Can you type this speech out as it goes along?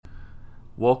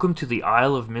Welcome to the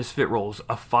Isle of Misfit Rolls,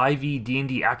 a 5e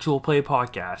D&D actual play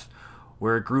podcast,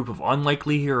 where a group of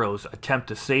unlikely heroes attempt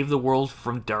to save the world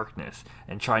from darkness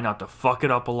and try not to fuck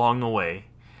it up along the way.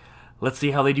 Let's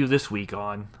see how they do this week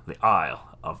on the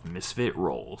Isle of Misfit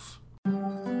Rolls.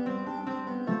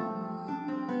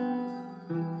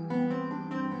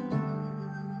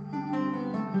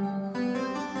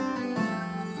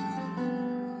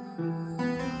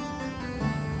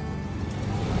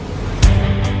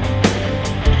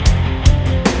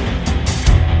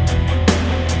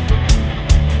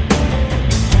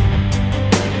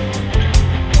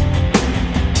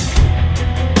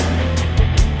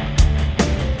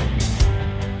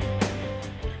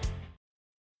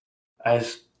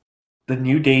 As the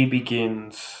new day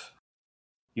begins,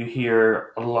 you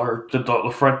hear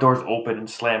the front doors open and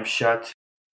slam shut,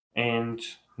 and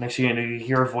next thing you know, you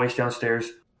hear a voice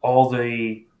downstairs. All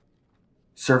the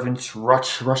servants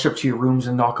rush up to your rooms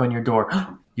and knock on your door.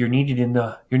 You're needed in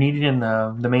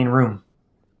the main room.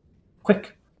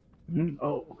 Quick!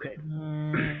 Oh, okay.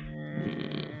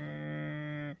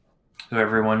 So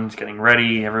everyone's getting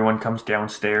ready. Everyone comes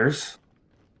downstairs.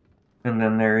 And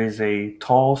then there is a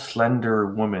tall, slender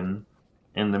woman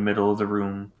in the middle of the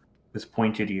room with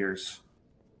pointed ears.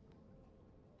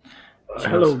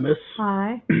 Hello, miss.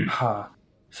 Hi. Ha.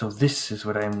 So this is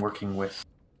what I'm working with.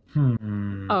 Oh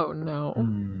no.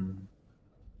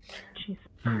 Jesus.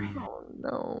 Oh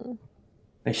no.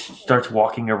 They starts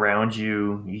walking around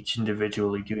you, each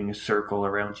individually doing a circle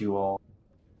around you all.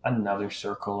 Another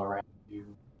circle around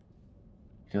you.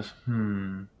 Just,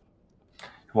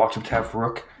 Walks up to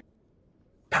Tavrook,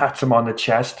 pats him on the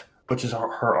chest, puts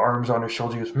her arms on his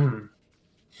shoulder, goes,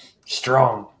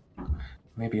 strong.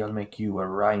 Maybe I'll make you a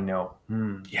rhino.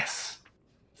 Yes.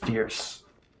 Fierce.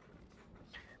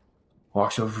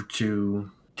 Walks over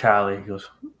to Tally, he goes,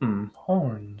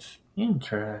 horns.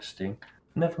 Interesting.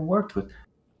 Never worked with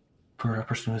a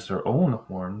person who has their own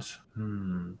horns.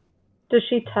 Does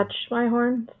she touch my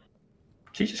horns?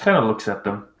 She just kind of looks at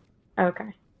them.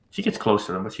 Okay. She gets close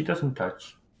to them, but she doesn't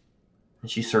touch. And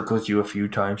she circles you a few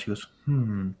times. She goes,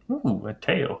 ooh, a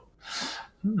tail.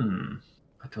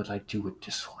 What would I do with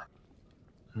this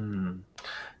one?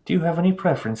 Do you have any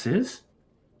preferences?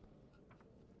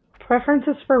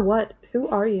 Preferences for what? Who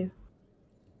are you?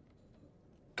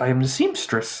 I am the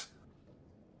seamstress.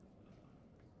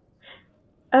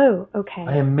 Oh, okay.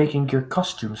 I am making your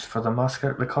costumes for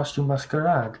the costume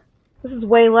masquerade. This is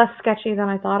way less sketchy than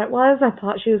I thought it was. I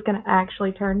thought she was going to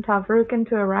actually turn Tavrook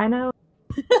into a rhino.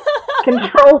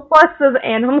 Control us as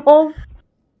animals.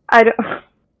 I don't...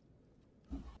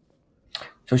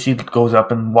 So she goes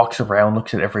up and walks around,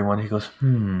 looks at everyone. He goes,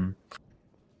 Do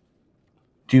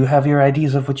you have your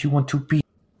ideas of what you want to be?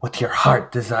 What your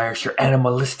heart desires, your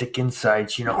animalistic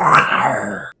insides,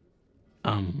 I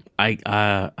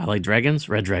like dragons,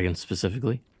 red dragons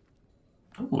specifically.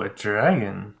 Ooh, a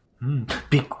dragon.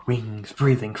 Big wings,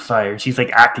 breathing fire. She's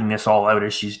like acting this all out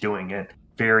as she's doing it.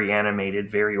 Very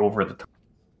animated, very over the top.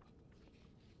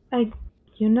 A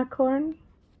unicorn?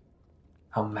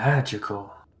 How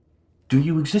magical. Do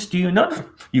you exist? Do you not?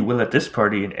 You will at this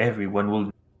party and everyone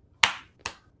will.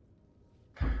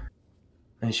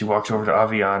 And she walks over to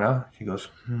Aviana. She goes,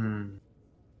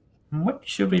 what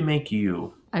should we make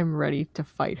you? I'm ready to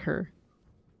fight her.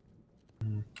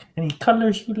 Any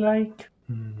colors you like?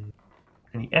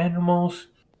 Any animals?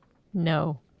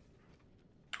 No.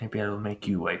 Maybe I'll make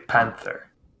you a panther.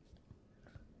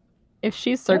 If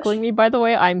she's circling me, by the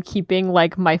way, I'm keeping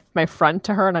like my front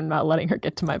to her and I'm not letting her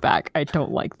get to my back. I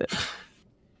don't like this.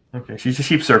 Okay, she just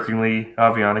keeps circling.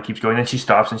 Aviana keeps going. Then she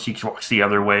stops and she walks the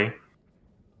other way.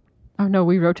 Oh no,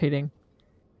 we rotating.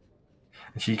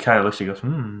 And she kind of looks, she goes,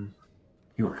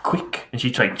 you are quick. And she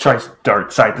tries to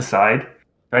dart side to side,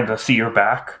 trying to see her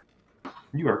back.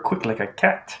 You are quick like a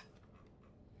cat.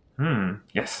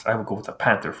 Yes, I will go with a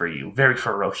panther for you. Very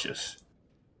ferocious,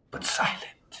 but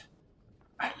silent.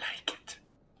 I like it.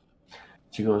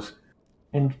 She goes,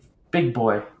 and big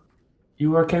boy,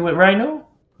 you okay with rhino?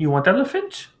 You want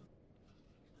elephant?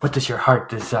 What does your heart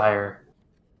desire?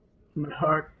 My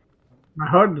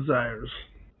heart desires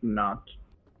not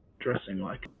dressing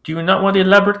like it. Do you not want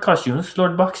elaborate costumes?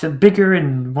 Lord Buck said bigger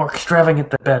and more extravagant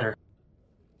the better.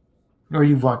 Or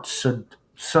you want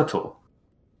subtle?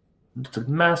 The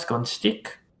mask on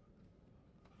stick?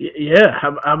 Yeah,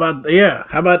 how about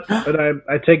that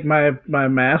I take my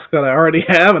mask that I already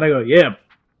have and I go,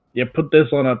 put this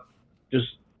on just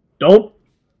don't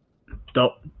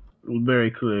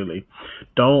very clearly,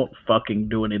 don't fucking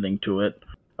do anything to it,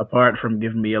 apart from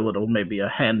giving me maybe a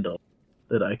handle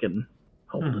that I can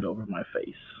hold it over my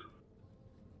face.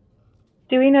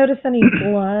 Do we notice any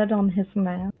blood on his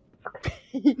mask?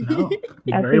 No,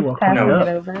 you're As very he's welcome. passing No. it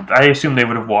over. I assume they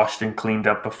would have washed and cleaned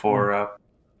up before.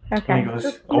 Okay. And he goes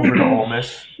Just over to making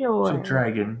Almas. Sure. So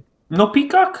dragon. No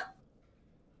peacock?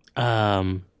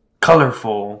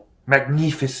 Colorful.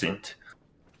 Magnificent.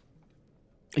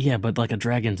 Yeah, but like a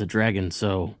dragon's a dragon,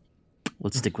 so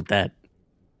let's stick with that.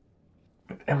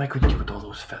 What am I going to do with all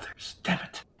those feathers? Damn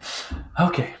it.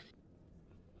 Okay.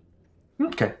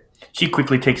 She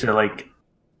quickly takes a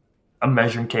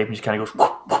measuring tape and just kind of goes,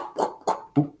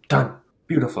 boop, done.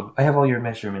 Beautiful. I have all your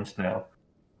measurements now.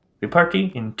 The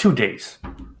party in 2 days.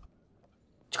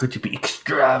 It's going to be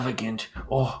extravagant.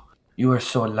 Oh, you are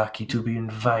so lucky to be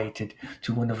invited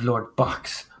to one of Lord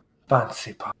Bach's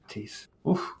fancy parties.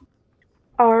 Oof.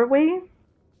 Are we?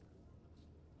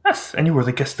 Yes, and you were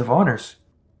the guest of honors.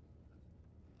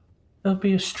 There'll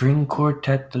be a string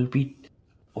quartet, there'll be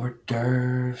hors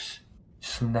d'oeuvres,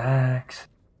 snacks,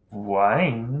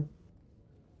 wine.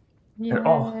 Yeah.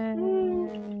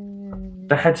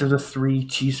 The heads of the 3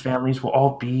 cheese families will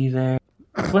all be there.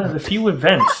 It's one of the few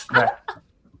events that...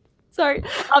 Sorry,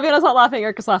 I'll be honest, not laughing.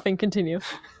 Erica's laughing. Continue.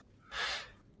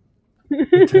 Did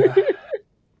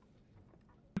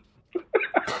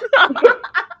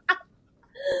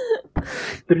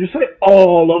you say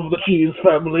all of the cheese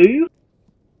families?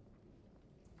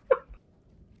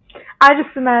 I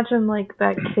just imagine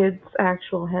that kid's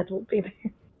actual head will be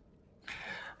there.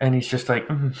 And he's just like,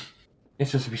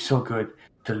 it's just to be so good.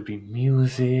 There'll be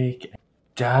music, and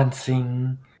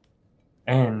dancing,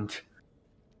 and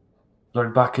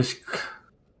Lord Bacchus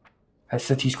has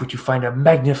said he's going to find a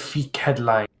magnifique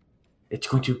headline. It's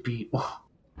going to be,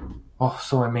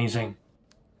 so amazing.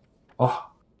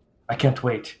 Oh, I can't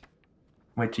wait.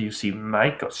 Wait till you see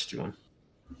my costume.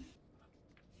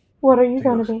 What are you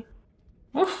going to be?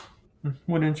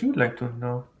 Wouldn't you like to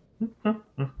know?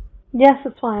 Yes,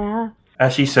 that's why I asked.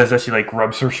 As she says that, she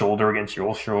rubs her shoulder against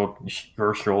your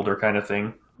shoulder kind of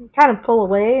thing. You kind of pull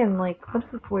away and what's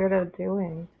this weirdo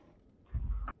doing?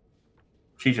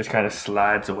 She just kind of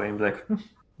slides away and be like,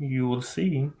 you will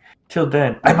see. Till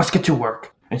then, I must get to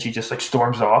work. And she just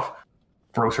storms off,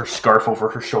 throws her scarf over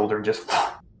her shoulder, and just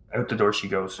out the door she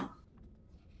goes. So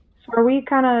are we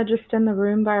kind of just in the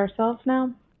room by ourselves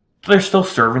now? There's still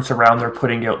servants around. They're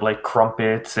putting out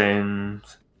crumpets and,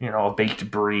 baked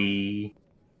brie.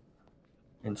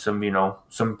 And some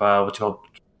what's called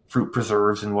fruit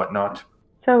preserves and whatnot.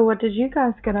 So what did you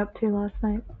guys get up to last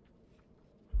night?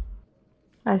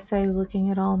 I say, looking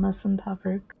at Almas and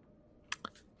Tavruk.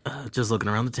 Just looking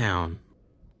around the town.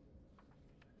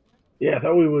 Yeah, I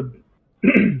thought we would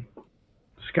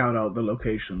scout out the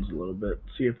locations a little bit,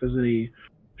 see if there's any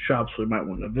shops we might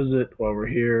want to visit while we're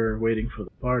here waiting for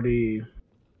the party.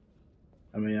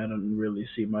 I mean, I don't really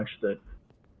see much that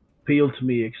appealed to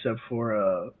me except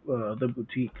for the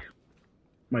boutique.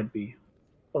 Might be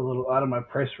a little out of my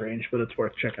price range, but it's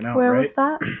worth checking out. Where right?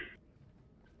 was that?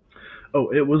 Oh,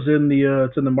 it was in the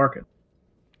it's in the market.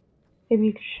 Maybe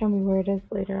you could show me where it is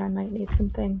later. I might need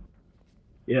something.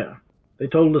 Yeah, they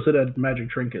told us it had magic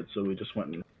trinkets, so we just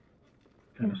went and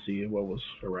kind of see what was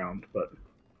around. But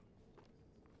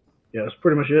yeah, that's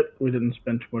pretty much it. We didn't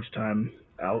spend too much time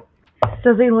out.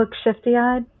 Does he look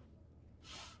shifty-eyed?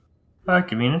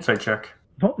 Give me an insight check.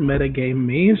 Don't metagame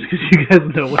me, because you guys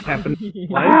know what happened.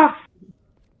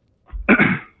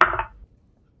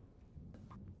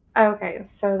 Okay,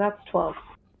 so that's 12.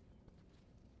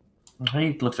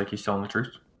 He looks like he's telling the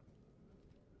truth.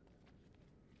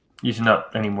 He's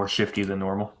not any more shifty than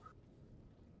normal.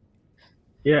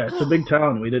 Yeah, it's a big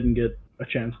town. We didn't get a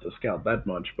chance to scout that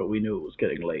much, but we knew it was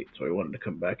getting late, so we wanted to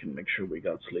come back and make sure we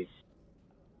got sleep.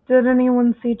 Did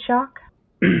anyone see Chuck?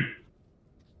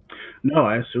 No,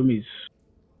 I assume he's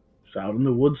out in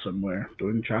the woods somewhere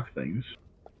doing chalk things.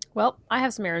 Well, I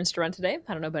have some errands to run today.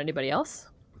 I don't know about anybody else.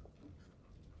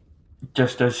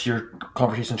 Just as your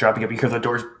conversation's wrapping up, you hear the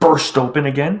doors burst open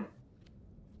again.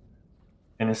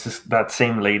 And it's just that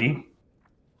same lady.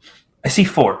 I see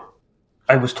 4.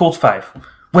 I was told 5.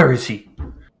 Where is he?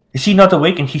 Is he not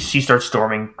awake? And she starts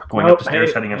storming, going up the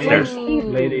stairs, heading upstairs. He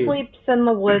Lady. sleeps in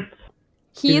the woods.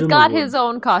 He's in got the his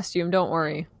own costume, don't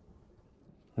worry.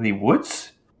 The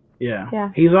woods? Yeah.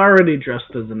 Yeah. He's already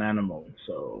dressed as an animal,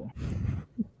 so...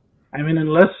 I mean,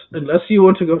 unless you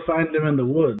want to go find him in the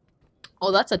woods.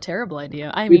 Oh, that's a terrible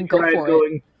idea. I mean, go for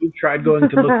it. We tried going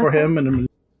to look for him and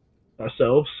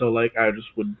ourselves, so I just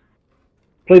would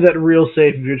play that real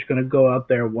safe if you're just going to go out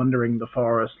there wandering the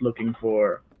forest looking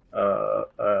for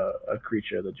a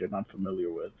creature that you're not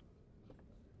familiar with.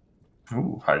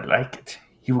 Ooh, I like it.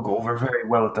 He will go over very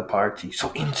well at the party.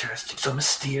 So interesting, so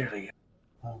mysterious.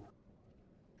 Oh.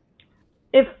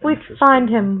 If we Interesting. find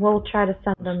him, we'll try to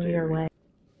send him your way.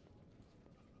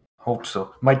 Hope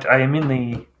so. I am in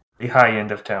the high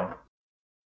end of town.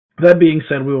 That being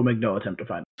said, we will make no attempt to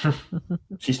find it.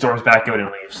 She storms back out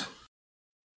and leaves.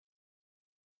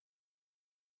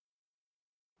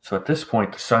 So at this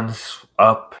point, the sun's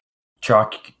up.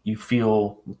 Chalk, you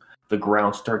feel the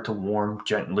ground start to warm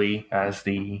gently as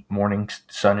the morning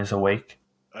sun is awake.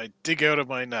 I dig out of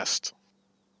my nest.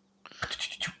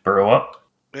 Burrow up.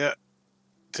 Yeah.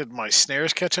 Did my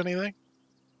snares catch anything?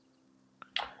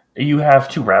 You have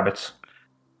 2 rabbits.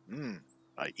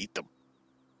 I eat them.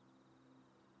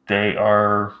 They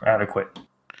are adequate.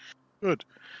 Good.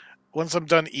 Once I'm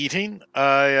done eating,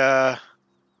 I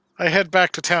head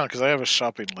back to town because I have a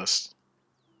shopping list.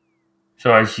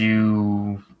 So as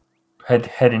you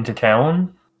head into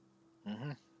town,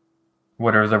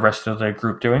 what are the rest of the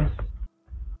group doing?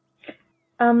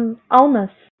 Almas,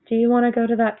 do you want to go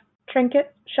to that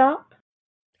trinket shop?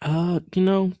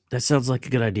 That sounds like a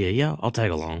good idea. Yeah, I'll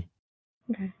tag along.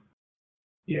 Okay.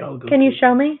 Yeah, I'll go. Can you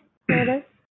show me where it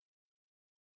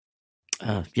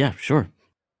is? Yeah, sure.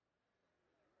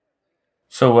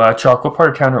 So, Chalk, what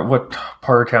part of town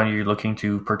are you looking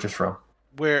to purchase from?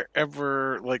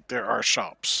 Wherever there are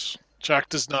shops. Jack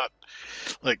does not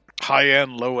high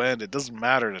end, low end. It doesn't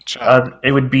matter to Jack.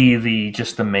 It would be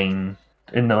the main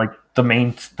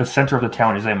the center of the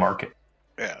town is a market.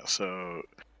 Yeah, so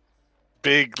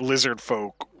big lizard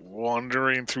folk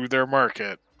wandering through their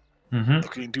market,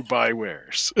 looking to buy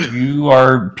wares.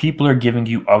 People are giving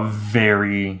you a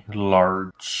very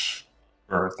large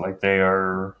berth, they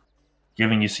are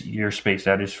giving you your space.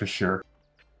 That is for sure.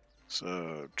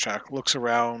 So Jack looks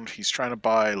around. He's trying to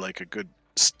buy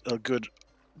a good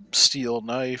steel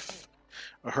knife,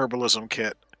 a herbalism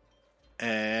kit,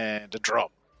 and a drum.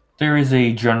 There is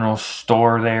a general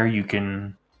store there. You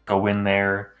can go in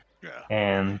there,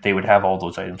 and they would have all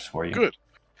those items for you. Good.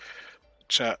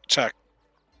 Jack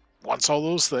wants all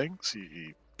those things.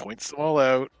 He points them all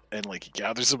out, and he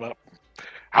gathers them up.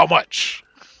 How much?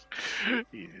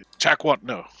 Jack won't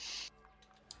know.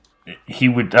 He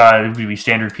would it would be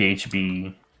standard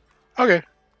PHB. Okay.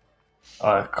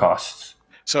 Costs.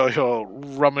 So he'll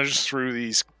rummage through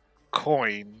these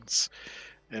coins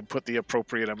and put the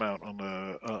appropriate amount on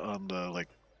the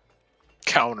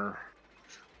counter.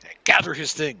 Gather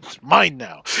his things. Mine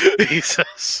now, he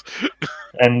says.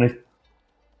 And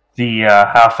the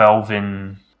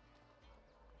half-elven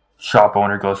shop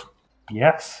owner goes,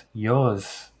 "Yes,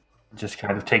 yours." Just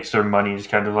kind of takes their money. Just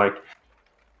kind of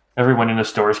everyone in the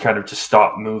store is kind of just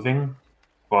stop moving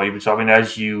while you've been shopping.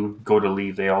 As you go to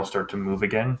leave, they all start to move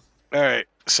again. All right,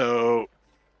 so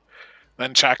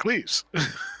then Jack leaves.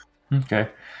 Okay,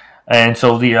 and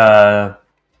so the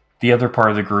other part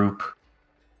of the group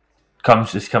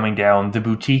is coming down. The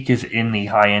boutique is in the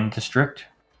high-end district.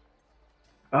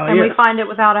 Can we find it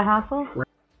without a hassle?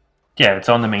 Yeah, it's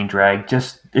on the main drag.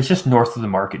 It's just north of the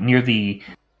market, near the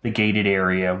gated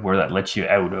area where that lets you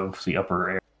out of the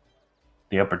upper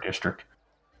district.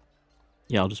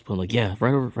 Yeah, I'll just put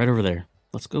right over there.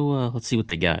 Let's go. Let's see what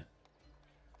they got.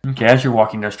 Okay, as you're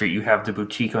walking down the street, you have the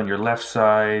boutique on your left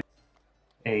side,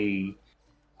 a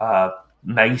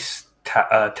nice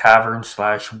tavern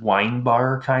 / wine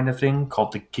bar kind of thing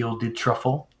called the Gilded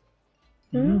Truffle.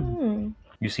 Mm.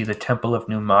 You see the Temple of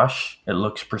Numash. It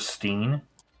looks pristine.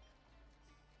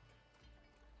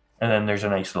 And then there's a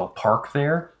nice little park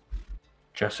there,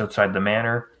 just outside the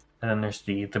manor. And then there's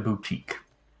the boutique.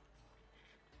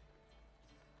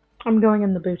 I'm going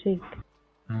in the boutique.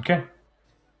 Okay.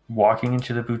 Walking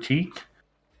into the boutique,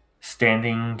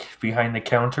 standing behind the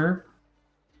counter,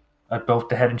 about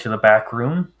to head into the back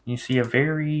room, you see a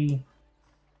very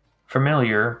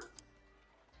familiar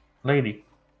lady.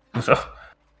 So,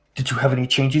 did you have any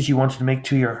changes you wanted to make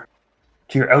to your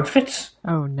outfits?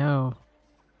 Oh no.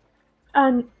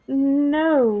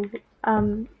 No.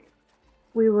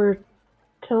 We were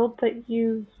told that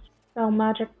you sell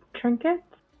magic trinkets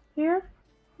here?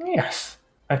 Yes.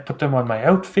 I put them on my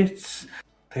outfits.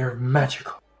 They're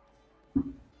magical.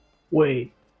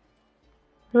 Wait.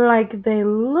 Like they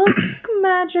look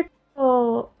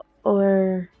magical,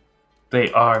 or...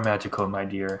 They are magical, my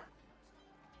dear.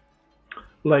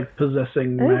 Like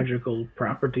possessing magical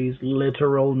properties,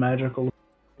 literal magical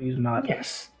properties, not...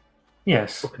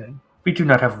 Yes. Okay. We do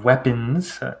not have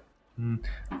weapons,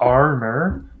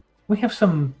 armor. We have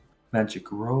some magic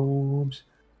robes,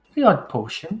 the odd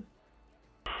potion.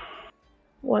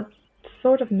 What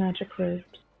sort of magic robes?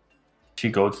 She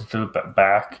goes into the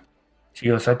back. She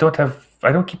goes, I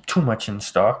don't keep too much in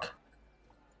stock.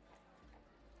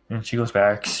 And she goes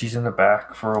back. She's in the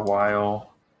back for a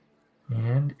while.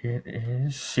 And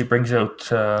she brings out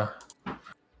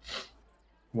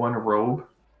one robe.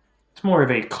 It's more of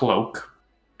a cloak.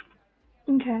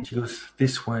 Okay. She goes,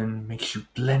 this one makes you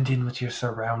blend in with your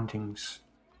surroundings.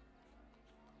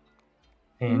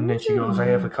 And then she goes, I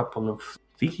have a couple of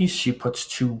these. She puts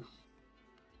two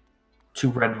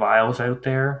red vials out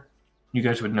there. You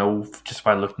guys would know just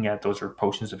by looking at those are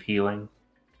potions of healing.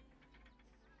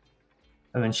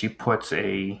 And then she puts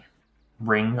a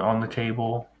ring on the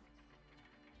table.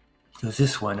 She goes,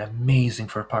 this one, amazing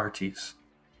for parties.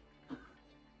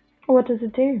 What does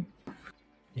it do?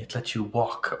 It lets you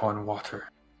walk on water.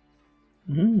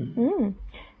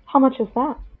 How much is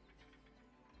that?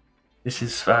 This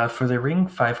is for the ring,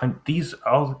 500. This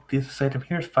item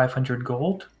here is 500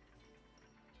 gold.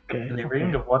 Okay. For the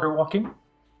ring of water walking.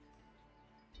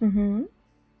 Mm-hmm.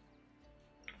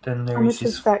 Then How there's much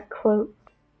is that cloak?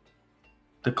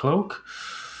 the cloak.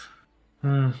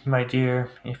 My dear,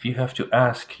 if you have to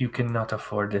ask, you cannot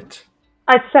afford it.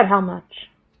 I said how much.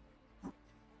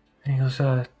 And he goes,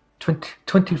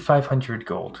 2,500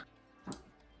 gold.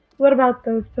 What about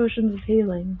those potions of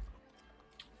healing?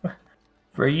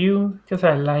 For you, because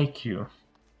I like you.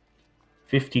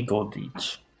 50 gold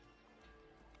each.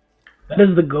 That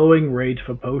is the going rate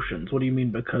for potions. What do you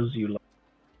mean because you like?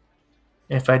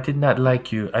 If I did not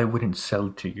like you, I wouldn't sell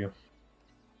to you.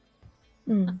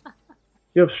 Hmm.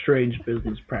 You have strange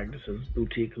business practices,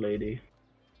 boutique lady.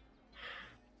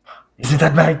 Isn't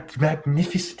that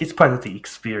magnificent? It's part of the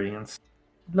experience.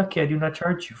 Lucky I do not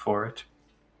charge you for it.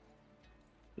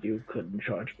 You couldn't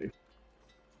charge me.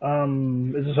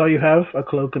 Is this all you have? A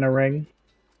cloak and a ring?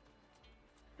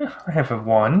 I have a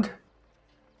wand.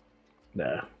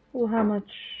 Nah, Well, how much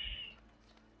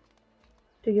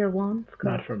do your wands cost?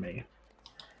 not for me.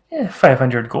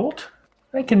 500 gold.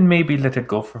 I can maybe let it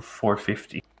go for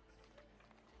 450.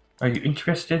 Are you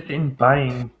interested in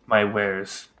buying my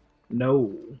wares?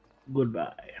 No.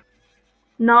 Goodbye.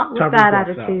 Not with Tavern that walks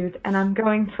out. attitude, and I'm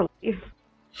going to leave.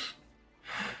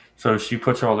 So she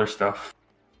puts all her stuff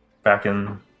back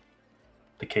in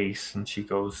the case and she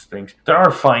goes, things. There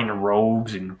are fine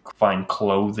robes and fine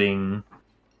clothing.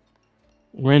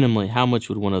 Randomly, how much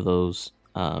would one of those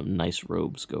nice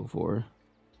robes go for?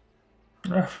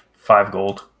 5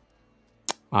 gold.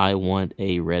 I want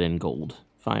a red and gold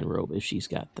fine robe if she's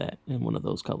got that in one of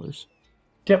those colors.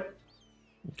 Yep.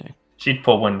 Okay. She'd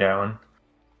pull one down.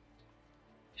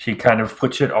 She kind of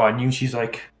puts it on you. She's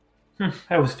like,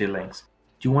 that was the length.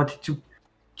 Do you want it to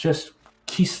just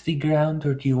kiss the ground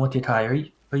or do you want it higher?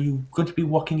 Are you going to be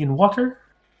walking in water?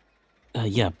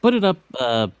 Yeah, put it up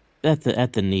at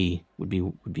the knee would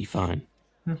be fine.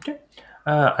 Okay.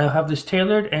 I'll have this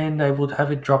tailored and I will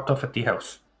have it dropped off at the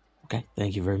house. Okay,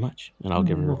 thank you very much, and I'll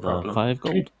give her No the problem. 5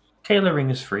 gold. Tailoring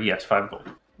is free. Yes, 5 gold.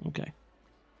 Okay,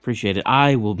 appreciate it.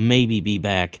 I will maybe be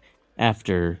back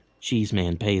after Cheese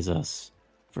Man pays us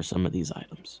for some of these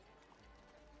items.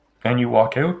 And you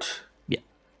walk out. Yeah.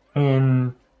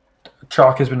 And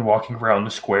Chalk has been walking around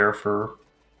the square for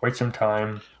quite some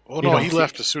time. Oh You no, don't he see-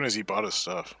 left as soon as he bought his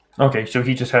stuff. Okay, so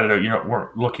he just had it out. You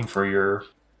weren't looking for your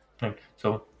thing.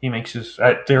 So he makes his.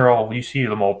 You see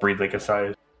them all breathe like a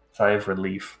sigh of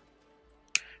relief.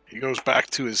 He goes back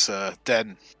to his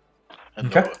den.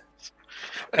 Okay.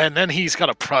 And then he's got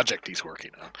a project he's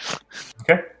working on.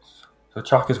 Okay. So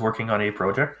Chalk is working on a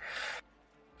project.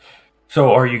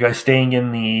 So are you guys staying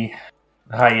in the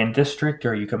high-end district, or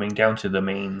are you coming down to the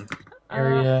main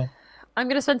area? I'm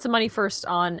gonna spend some money first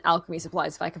on alchemy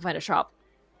supplies if I can find a shop.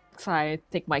 If I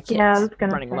think my kit's Yeah, I was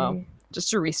gonna running say. low, just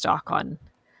to restock on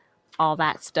all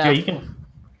that stuff. Yeah, you can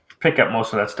pick up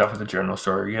most of that stuff at the general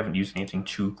store. You haven't used anything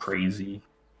too crazy.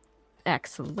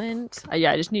 Excellent.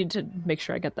 Yeah, I just need to make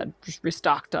sure I get that just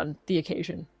restocked on the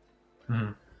occasion.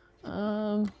 Mhm.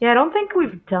 Yeah, I don't think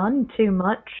we've done too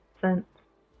much since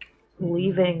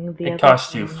leaving the. It other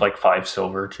cost you thing. like 5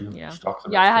 silver to Yeah. stock the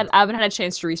Yeah, rest of it. I haven't had a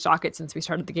chance to restock it since we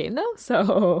started the game though.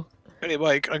 So Hey,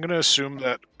 Mike, I'm going to assume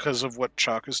that because of what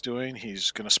Chalk is doing, he's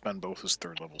going to spend both his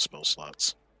 3rd level spell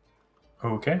slots.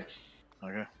 Okay.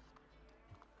 Okay.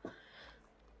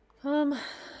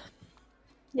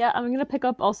 yeah, I'm gonna pick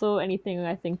up also anything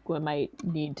I think we might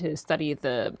need to study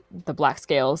the black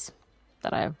scales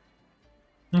that I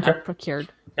Okay. have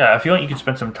procured. Yeah, if you want, you can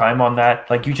spend some time on that.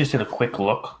 Like, you just did a quick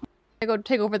look. I go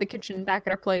take over the kitchen back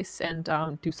at our place and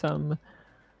do some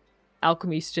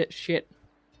alchemy shit.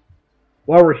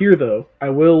 While we're here, though, I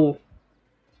will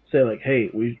say, like, hey,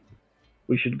 we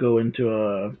should go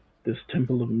into this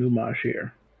Temple of Numash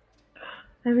here.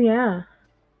 Oh yeah.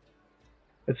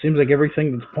 It seems like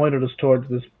everything that's pointed us towards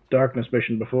this darkness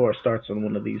mission before starts on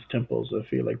one of these temples. I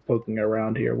feel like poking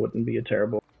around here wouldn't be a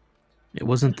terrible.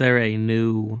 Wasn't there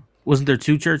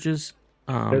 2 churches?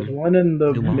 There's one in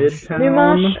the Numash. midtown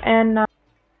Numash and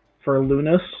for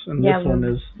Lunas, and Yeah, this one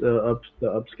Lunas. is the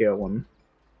upscale one.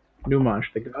 Numash,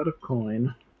 the god of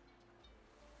coin.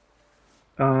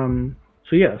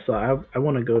 So I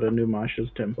want to go to Numash's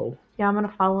temple. Yeah, I'm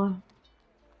gonna follow.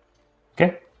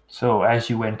 Okay. So as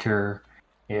you enter,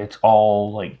 it's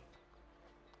all like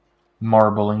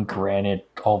marble and granite,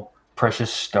 all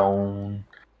precious stone,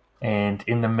 and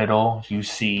in the middle you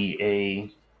see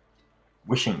a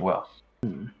wishing well.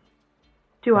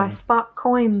 Do I spot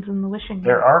coins in the wishing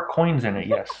There well? are coins in it,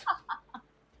 yes.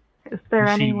 Is there You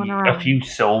anyone see around? a few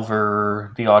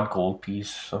silver, the odd gold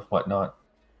piece of whatnot.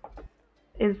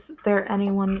 Is there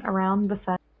anyone around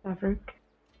besides Favruk?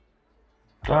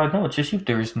 No, it's just you.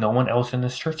 There's no one else in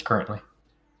this church currently.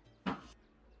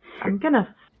 I'm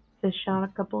gonna fish out a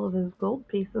couple of his gold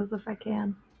pieces if I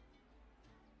can.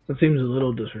 That seems a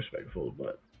little disrespectful,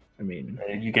 but I mean,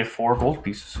 You get 4 gold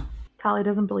pieces. Tali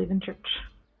doesn't believe in church.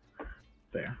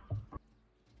 fair.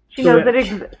 She So knows that- it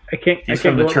exists. I can't. He's I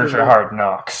can't from the go up Church to of Hard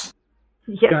Knocks.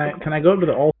 Yes. Can I go up to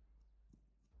the altar?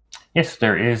 Yes,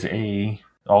 there is a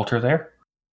altar there.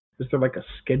 Is there like a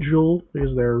schedule?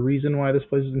 Is there a reason why this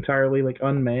place is entirely like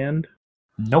unmanned?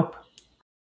 Nope.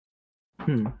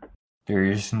 Hmm.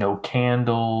 There's no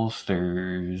candles.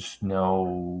 There's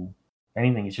no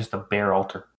anything. It's just a bare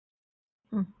altar.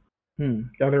 Hmm.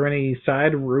 Are there any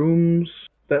side rooms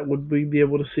that would we be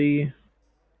able to see?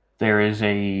 There is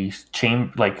a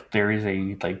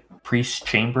priest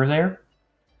chamber there.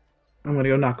 I'm gonna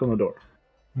go knock on the door.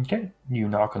 Okay, you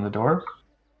knock on the door.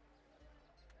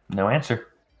 No answer.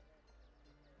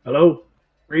 Hello,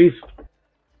 priest.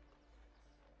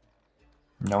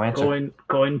 No answer.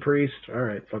 Coin priest. All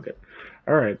right, fuck it.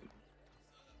 All right.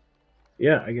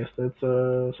 Yeah, I guess that's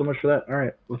so much for that. All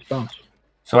right, let's bounce.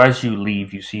 So as you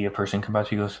leave, you see a person come out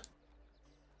to you. Goes,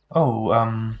 "Oh,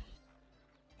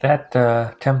 that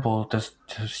temple has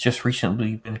just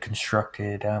recently been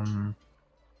constructed.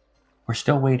 We're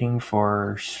still waiting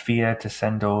for Svea to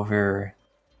send over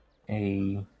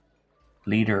a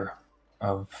leader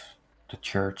of the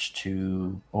church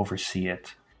to oversee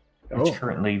it. It's Oh.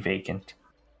 currently vacant.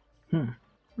 Hmm.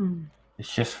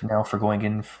 It's just now for going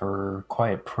in for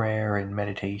quiet prayer and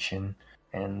meditation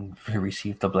and to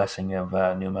receive the blessing of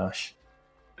Numash."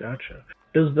 Gotcha.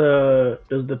 Does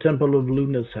the Temple of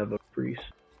Lunas have a priest?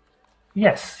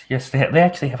 Yes, they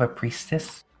actually have a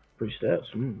priestess. Priestess?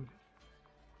 Hmm.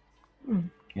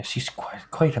 Yes, she's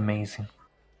quite amazing.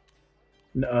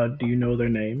 Do you know their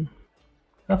name?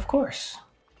 Of course.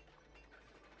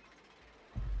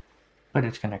 But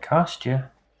it's gonna cost you.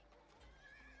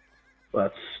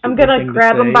 That's I'm stupid gonna thing to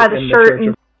grab him say by the in shirt Church and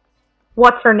of-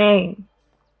 what's her name?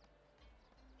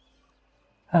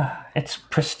 It's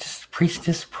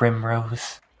Priestess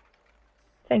Primrose.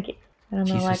 Thank you. And I'm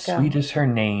She's gonna as sweet as her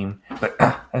name. But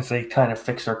as they kind of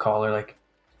fix her collar, like,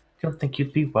 I don't think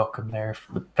you'd be welcome there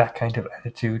with that kind of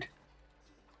attitude.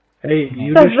 Hey,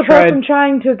 you Says just the tried. person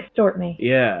trying to extort me.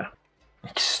 Yeah.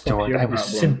 Extort. your I was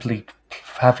problem? simply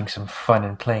having some fun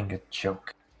and playing a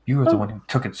joke. You were the one who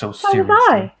took it so So seriously. was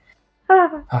I. Ha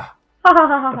ha ha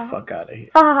ha Get the ha fuck out of here.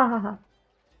 ha ha ha ha.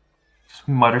 Just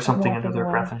mutter something under walking their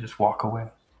away. breath and just walk away.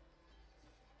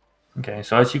 Okay,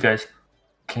 so as you guys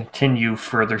continue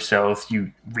further south,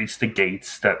 you reach the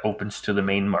gates that opens to the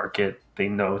main market. They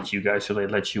know it's you guys, so they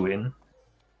let you in.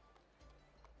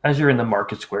 As you're in the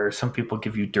market square, some people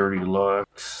give you dirty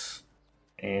looks,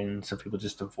 and some people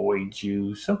just avoid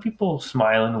you. Some people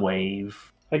smile and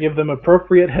wave. I give them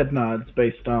appropriate head nods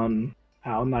based on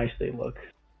how nice they look.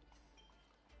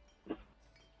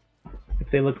 If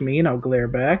they look mean, I'll glare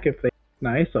back. If they look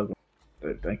nice, I'll go,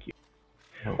 thank you.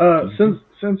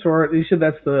 Since we're, you said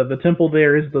that's the temple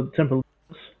there is the temple.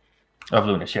 Of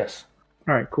Lunas, yes.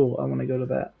 All right, cool. I want to go to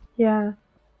that. Yeah.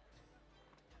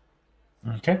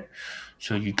 Okay,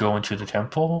 so you go into the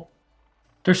temple.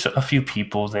 There's a few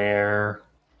people there,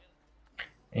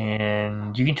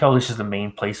 and you can tell this is the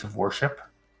main place of worship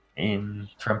in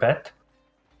Trembet.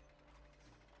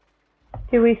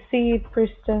 Do we see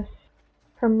Priestess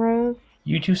Primrose?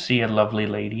 You do see a lovely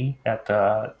lady at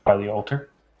by the altar.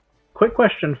 Quick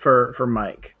question for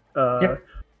Mike. Yeah.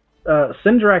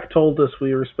 Sindrak told us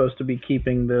we were supposed to be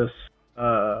keeping this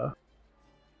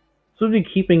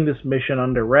mission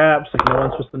under wraps. Like no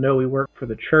one's supposed to know we work for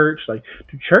the church. Like,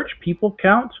 do church people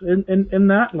count in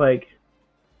that? Like,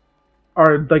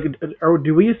 or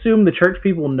do we assume the church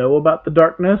people know about the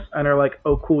darkness and are like,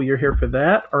 oh cool, you're here for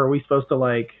that? Or are we supposed to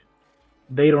like,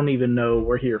 they don't even know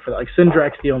we're here for that? Like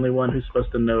Sindrak's the only one who's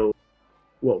supposed to know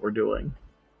what we're doing.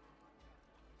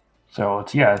 So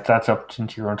that's up to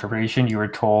your interpretation. You were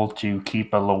told to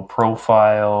keep a low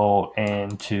profile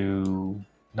and to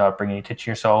not bring any attention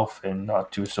to yourself and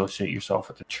not to associate yourself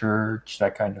with the church,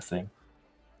 that kind of thing.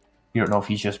 You don't know if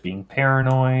he's just being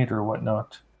paranoid or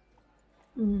whatnot.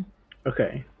 Mm.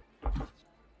 Okay.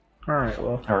 All right.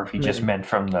 Well, Or if he just meant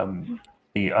from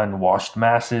the unwashed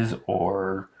masses,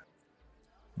 or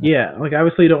yeah. Like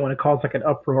obviously, you don't want to cause like an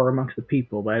uproar amongst the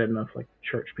people, but I didn't know if like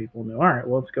church people knew. All right.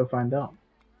 Well, let's go find out.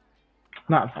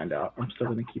 Not find out. I'm still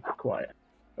gonna keep it quiet.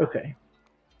 Okay.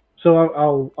 So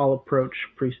I'll approach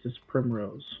Priestess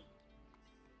Primrose.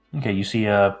 okay, you see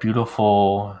a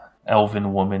beautiful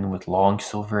elven woman with long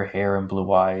silver hair and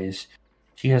blue eyes.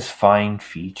 She has fine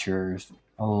features,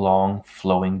 a long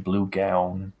flowing blue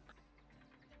gown.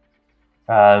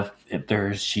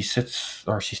 She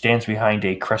stands behind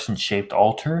a crescent-shaped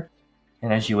altar,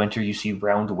 and as you enter, you see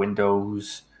round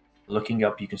windows. Looking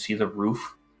up, you can see the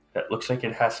roof that looks like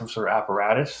it has some sort of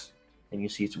apparatus, and you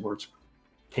see where its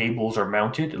tables are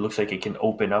mounted. It looks like it can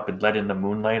open up and let in the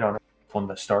moonlight on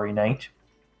the starry night.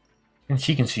 And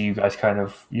she can see you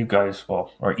guys,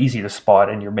 well, are easy to spot,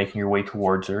 and you're making your way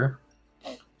towards her.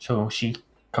 So she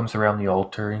comes around the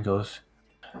altar and goes,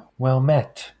 "Well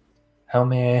met. How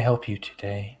may I help you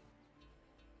today?"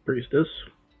 Priestess.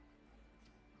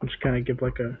 I'm just kind of give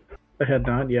like a head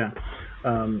nod. Yeah.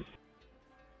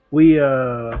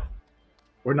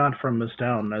 We're not from this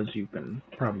town, as you can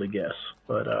probably guess,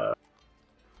 but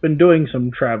been doing some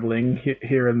traveling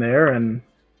here and there, and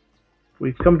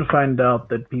we've come to find out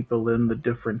that people in the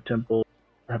different temples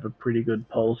have a pretty good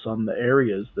pulse on the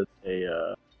areas that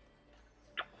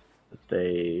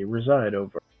they reside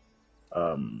over.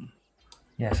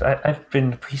 Yes, I've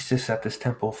been a priestess at this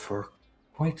temple for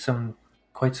quite some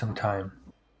time.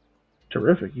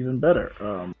 Terrific, even better.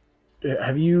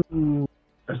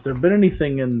 Has there been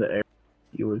anything in the area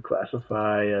you would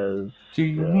classify as? Do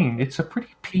you mean it's a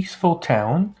pretty peaceful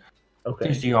town? Okay.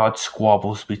 There's the odd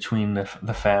squabbles between the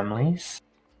families,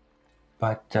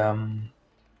 but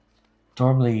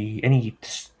normally any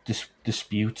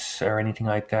disputes or anything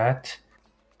like that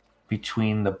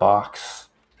between the Bachs,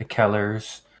 the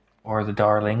Kellers, or the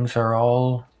Darlings are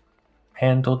all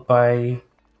handled by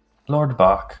Lord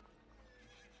Bach.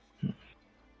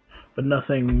 But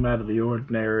nothing out of the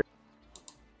ordinary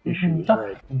issues,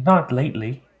 right? Not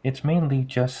lately. It's mainly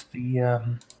just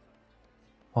the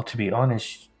well, to be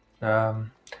honest,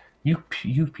 you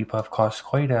people have caused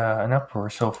quite an uproar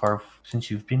so far since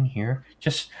you've been here.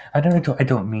 I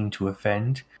don't mean to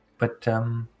offend, but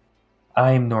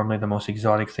I'm normally the most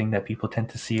exotic thing that people tend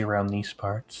to see around these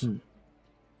parts.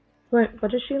 What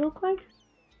does she look like?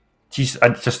 She's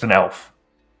just an elf.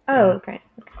 Oh, okay.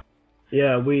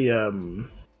 Yeah,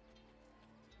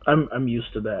 I'm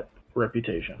used to that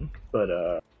reputation, but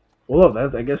well,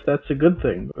 I guess that's a good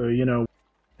thing.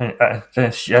 And,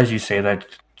 as you say that,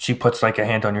 she puts like a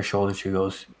hand on your shoulder. She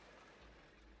goes,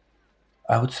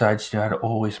 "Outsides do not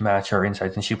always match our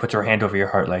insides," and she puts her hand over your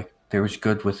heart, like there is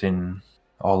good within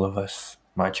all of us,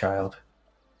 my child.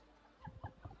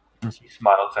 And she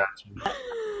smiles at you.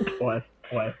 Why,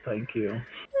 thank you.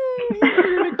 You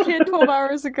were a kid 12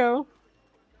 hours ago.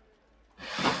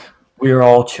 We are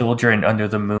all children under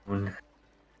the moon.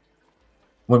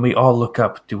 When we all look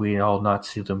up, do we all not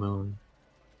see the moon?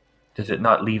 Does it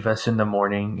not leave us in the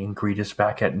morning and greet us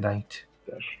back at night?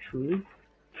 That's true.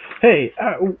 Hey,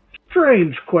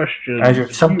 strange question.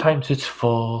 Sometimes it's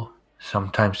full,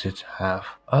 sometimes it's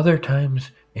half. Other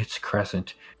times it's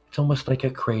crescent. It's almost like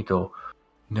a cradle,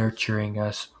 nurturing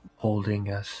us,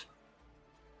 holding us,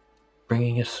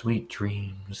 bringing us sweet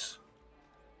dreams.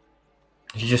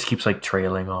 She just keeps like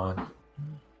trailing on.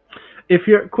 If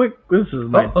you're quick, this is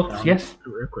yes.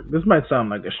 Real quick. This might sound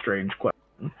like a strange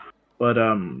question, but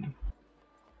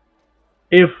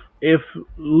if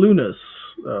Lunas,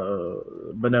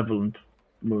 benevolent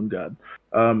moon god,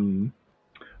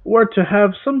 were to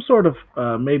have some sort of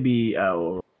maybe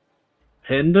a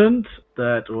pendant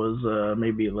that was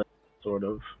maybe like sort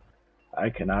of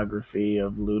iconography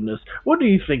of Lunas, what do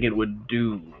you think it would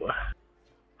do?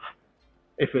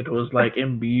 If it was like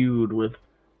imbued with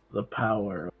the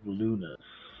power of Lunas.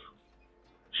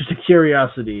 Just a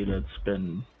curiosity that's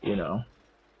been,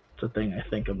 it's a thing I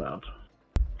think about.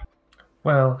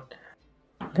 Well,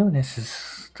 Lunas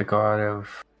is the god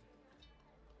of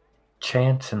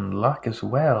chance and luck as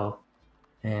well.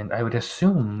 And I would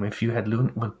assume if you had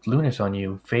Lunas on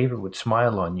you, favor would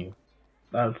smile on you.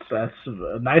 That's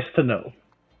nice to know.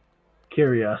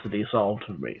 Curiosity solved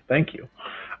for me. Thank you.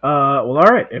 Well, all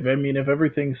right. If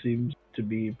everything seems to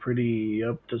be pretty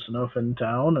up to snuff in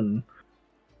town, and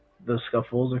the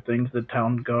scuffles are things that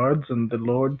town guards and the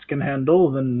lords can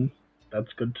handle, then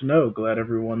that's good to know. Glad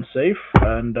everyone's safe,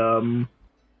 and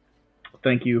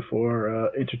thank you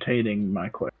for entertaining my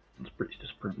questions,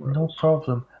 Priestess Primrose. No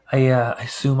problem. I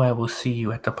assume I will see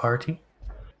you at the party?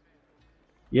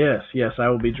 Yes, I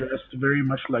will be dressed very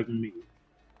much like me.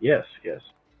 Yes.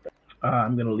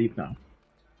 I'm gonna leave now.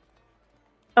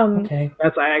 Okay.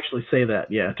 I actually say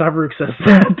that. Yeah, Tavruk says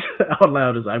that out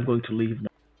loud as I'm going to leave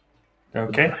now.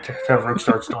 Okay. Tavrook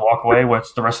starts to walk away.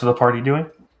 What's the rest of the party doing?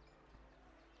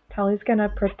 Tally's gonna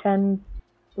pretend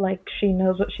like she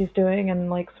knows what she's doing and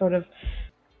like sort of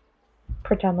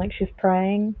pretend like she's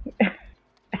praying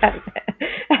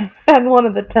at one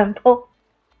of the temples.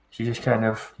 She just kind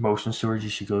of motions towards you.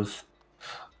 She goes,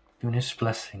 doing his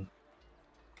blessing.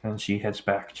 And she heads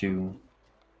back to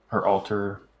her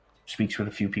altar, speaks with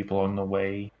a few people on the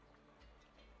way,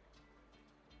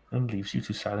 and leaves you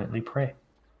to silently pray.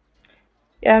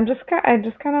 Yeah, I just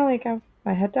kind of like have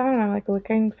my head down and I'm like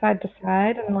looking side to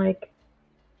side and like,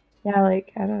 yeah,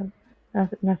 like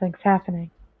nothing's happening.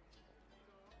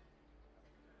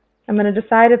 I'm gonna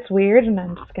decide it's weird and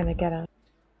I'm just gonna get up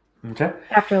Okay.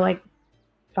 after like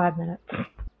 5 minutes.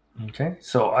 Okay.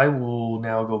 So I will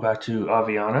now go back to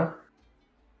Aviana,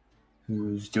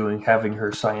 who's having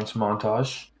her science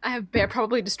montage. I have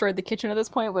probably destroyed the kitchen at this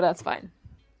point, but that's fine.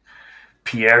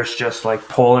 Pierre's just like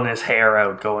pulling his hair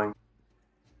out, going,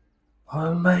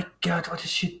 "Oh my god, what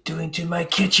is she doing to my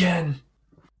kitchen?"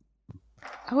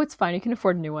 Oh, it's fine. You can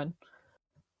afford a new one.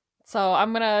 So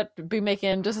I'm gonna be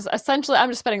making essentially. I'm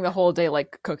just spending the whole day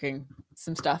like cooking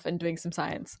some stuff and doing some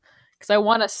science because I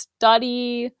want to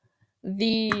study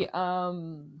the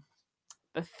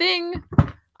thing.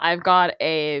 I've got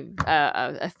a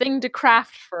thing to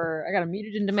craft for. I got a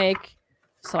mutagen to make,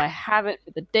 so I have it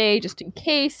for the day just in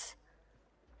case.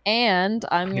 And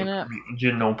I'm gonna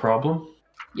No problem.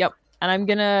 Yep, and I'm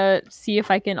gonna see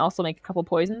if I can also make a couple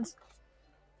poisons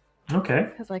Okay.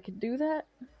 because I could do that.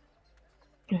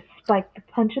 Spike the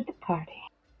punch at the party.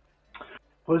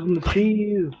 Poison the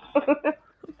cheese.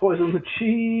 Poison the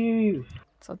cheese.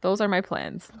 So those are my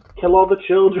plans. Kill all the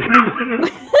children.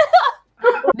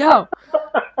 No.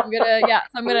 I'm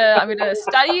gonna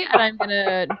study and I'm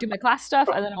gonna do my class stuff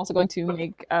and then I'm also going to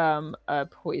make a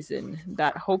poison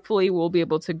that hopefully will be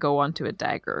able to go onto a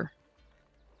dagger.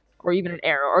 Or even an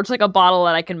arrow. Or just like a bottle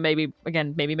that I can maybe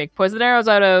make poison arrows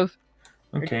out of.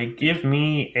 Okay, give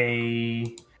me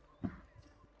a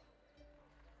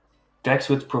Dex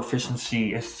with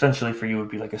proficiency. Essentially for you would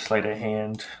be like a sleight of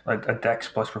hand, like a Dex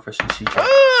plus proficiency check.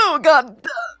 Oh god.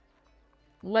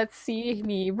 Let's see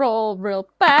me roll real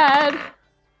bad.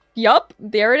 Yup,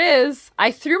 there it is.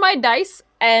 I threw my dice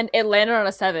and it landed on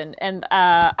a 7. And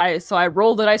I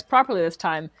rolled the dice properly this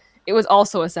time. It was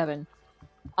also a 7.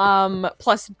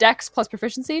 Plus Dex plus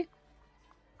proficiency.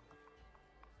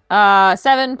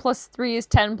 7 plus 3 is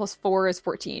 10 plus 4 is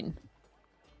 14.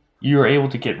 You are able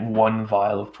to get one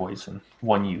vial of poison,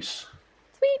 one use.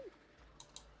 Sweet.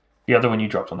 The other one you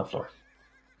dropped on the floor.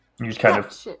 You just kind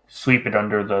of Shit. sweep it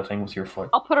under the thing with your foot.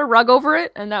 I'll put a rug over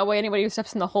it, and that way anybody who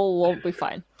steps in the hole will be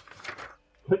fine.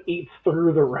 Eats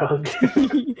through the rug.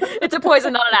 It's a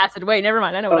poison, not an acid. Wait, never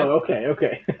mind. I know what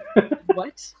Okay.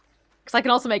 What? Because I can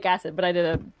also make acid, but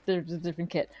there's a different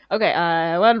kit. Okay,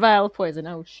 1 vial of poison.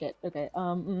 Oh, shit. Okay,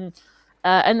 and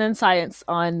then science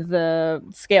on the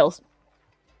scales.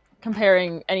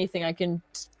 Comparing anything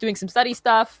doing some study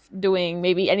stuff, doing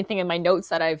maybe anything in my notes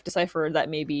that I've deciphered that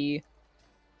maybe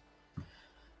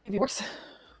worse.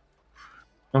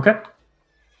 Okay.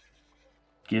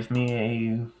 Give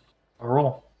me a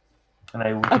roll. And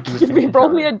I will Roll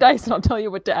me a dice and I'll tell you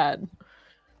what to add.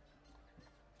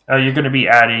 You're going to be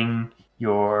adding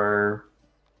your...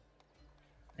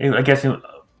 I guess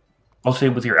I'll say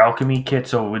with your alchemy kit,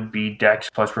 so it would be Dex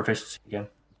plus proficiency again.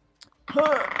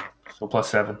 So plus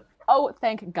 7. Oh,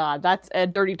 thank God. That's a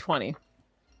dirty 20.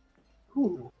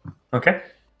 Ooh. Okay.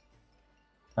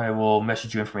 I will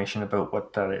message you information about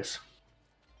what that is.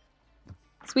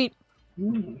 Sweet.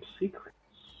 Secrets.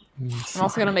 I'm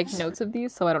also going to make notes of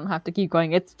these so I don't have to keep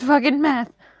going. It's fucking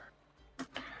math.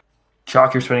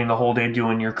 Chalk, you're spending the whole day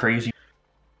doing your crazy...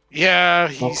 Yeah,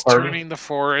 he's party? turning the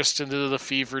forest into the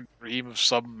fevered dream of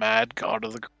some mad god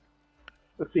of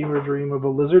The fever dream of a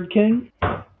lizard king?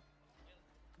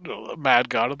 the mad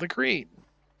god of the green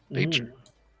nature.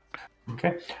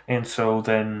 Okay. And so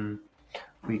then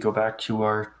we go back to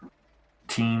our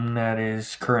team that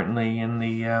is currently in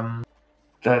the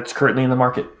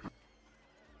market.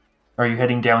 Are you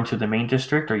heading down to the main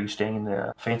district? Or are you staying in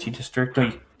the fancy district?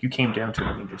 No, you came down to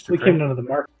the main district. We came down to the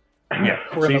market. Yeah,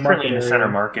 We're so in you're the currently in market the center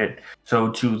area. market.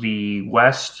 So to the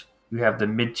west, you have the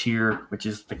mid-tier, which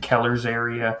is the Keller's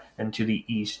area, and to the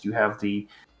east, you have the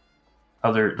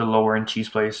lower-end cheese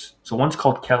place. So one's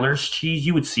called Keller's Cheese.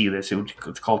 You would see this.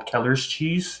 It's called Keller's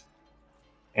Cheese,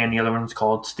 and the other one's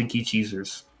called Stinky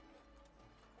Cheesers.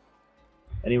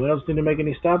 Anyone else need to make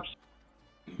any stops?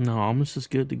 No, almost as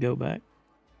good to go back.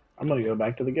 I'm gonna go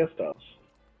back to the guest house.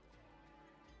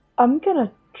 I'm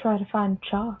gonna try to find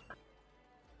Chalk.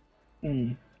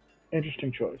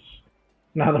 Interesting choice.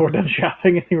 Now that we're done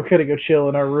shopping, I think we're gonna go chill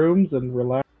in our rooms and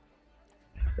relax.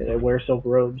 And wear silk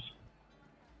robes.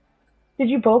 Did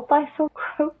you both buy silk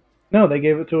robe? No, they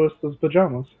gave it to us as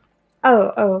pajamas.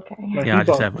 Oh, okay. Like, Yeah, I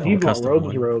just have my he own bought custom robes,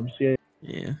 one. robes. Yeah.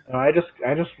 Yeah. No, I just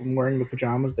am wearing the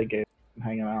pajamas they gave and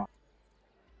hanging out.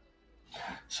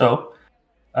 So,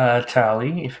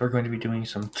 Tally, if we're going to be doing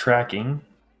some tracking,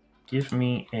 give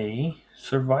me a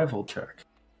survival check.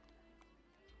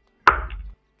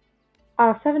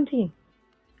 17.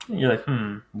 You're like,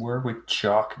 where would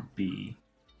Chalk be?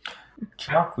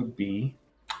 Chalk would be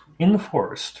in the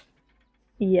forest.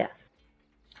 Yes.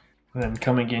 And then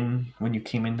coming in, when you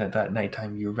came in at that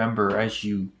nighttime, you remember as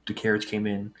the carriage came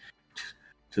in,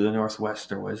 to the northwest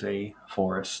there was a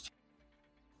forest.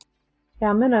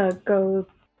 Yeah, I'm gonna go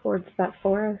towards that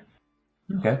forest.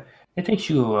 Okay. It takes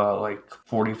you like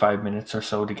 45 minutes or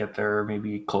so to get there,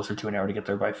 maybe closer to an hour to get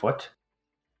there by foot.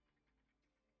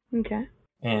 Okay.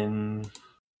 And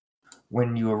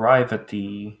when you arrive at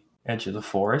the edge of the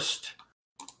forest,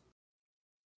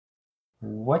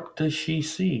 what does she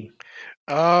see?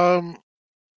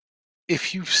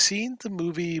 If you've seen the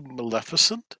movie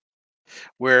Maleficent,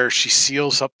 where she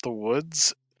seals up the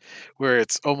woods, where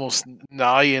it's almost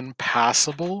nigh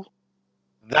impassable,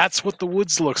 that's what the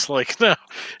woods looks like now,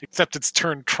 except it's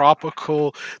turned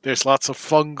tropical. There's lots of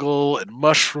fungal and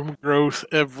mushroom growth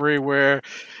everywhere,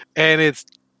 and it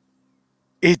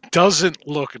doesn't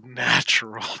look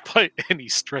natural by any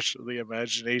stretch of the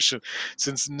imagination,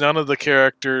 since none of the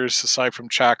characters, aside from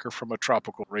Chak, are from a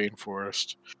tropical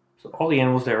rainforest. So all the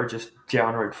animals there are just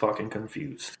downright fucking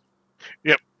confused.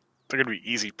 Yep, they're gonna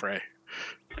be easy prey.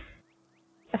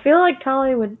 I feel like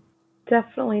Tali would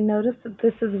definitely notice that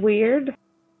this is weird.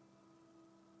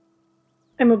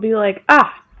 And would be like,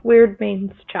 weird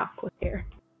means Chalk was here.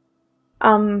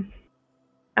 I'm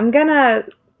gonna,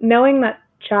 knowing that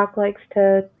Chalk likes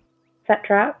to set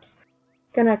traps,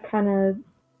 gonna kind of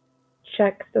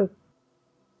check the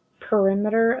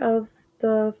perimeter of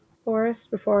the forest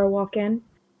before I walk in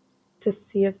to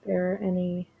see if there are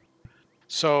any.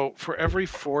 So for every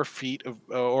 4 feet of,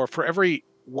 or for every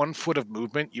 1 foot of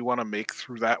movement you want to make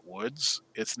through that woods,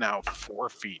 it's now 4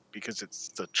 feet because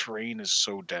the terrain is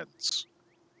so dense,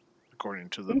 according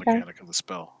to the mechanic of the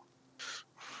spell.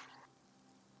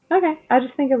 Okay, I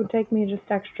just think it would take me just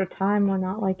extra time. We're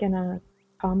not like in a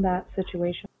combat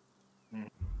situation.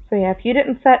 So yeah, if you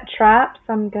didn't set traps,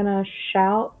 I'm gonna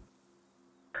shout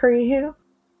for you.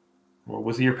 Well,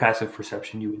 with your passive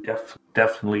perception, you would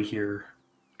definitely hear.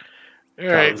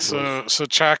 Alright, so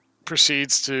Chak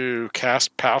proceeds to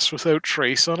cast Pass Without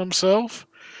Trace on himself.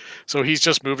 So he's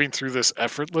just moving through this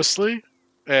effortlessly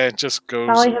and just goes.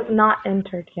 Tali has not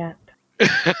entered yet.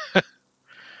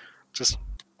 Just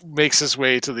makes his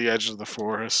way to the edge of the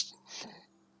forest.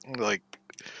 Like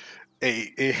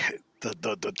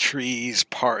the trees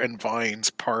part and vines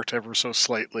part ever so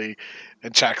slightly,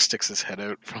 and Chak sticks his head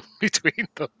out from between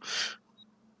them.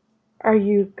 Are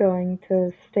you going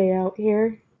to stay out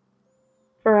here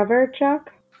forever,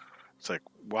 Chuck? It's like,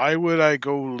 why would I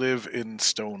go live in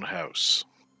Stonehouse?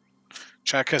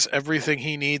 Chak has everything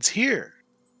he needs here.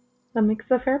 That makes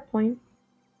a fair point.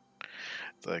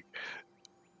 It's like,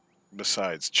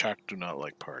 besides, Chak do not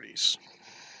like parties.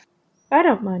 I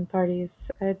don't mind parties.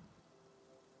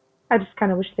 I just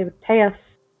kind of wish they would pay us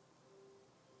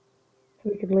so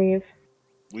we could leave.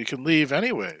 We can leave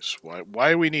anyways.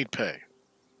 Why do we need pay?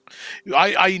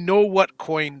 I know what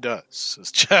coin does,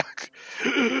 says Chak.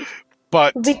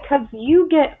 But because you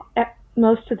get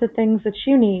most of the things that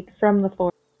you need from the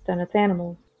forest and its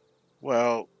animals.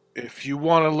 Well, if you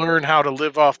want to learn how to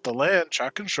live off the land,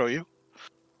 Chak can show you.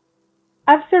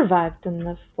 I've survived in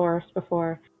the forest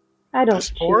before. I don't.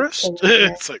 This forest?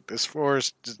 It's like this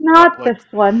forest. Not like... this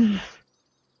one.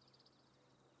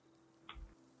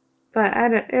 But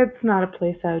it's not a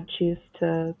place I would choose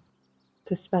to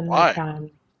spend my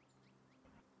time.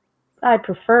 I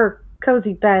prefer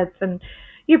cozy beds, and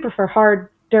you prefer hard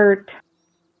dirt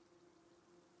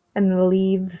and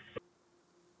leaves.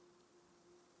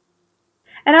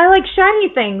 And I like shiny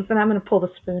things, and I'm going to pull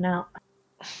the spoon out.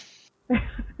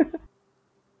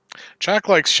 Chak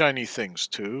likes shiny things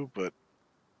too, but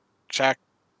Chak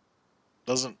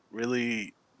doesn't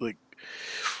really like.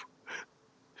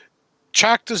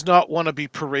 Chak does not want to be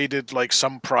paraded like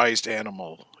some prized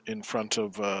animal in front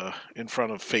of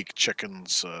fake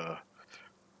chickens'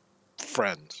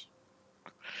 friends.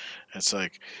 It's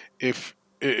like if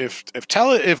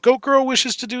Goat Girl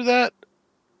wishes to do that,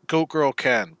 Goat Girl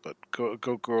can, but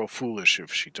Goat Girl foolish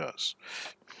if she does.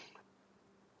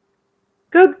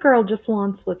 Goat Girl just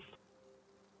wants what's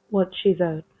what she's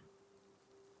owed.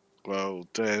 Well,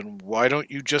 then why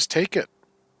don't you just take it?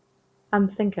 I'm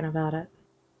thinking about it.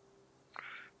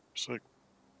 It's like,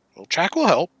 well, Chak will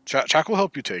help. Chak will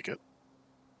help you take it.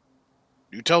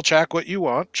 You tell Chak what you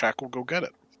want, Chak will go get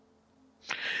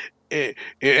it.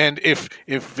 And if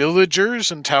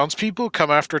villagers and townspeople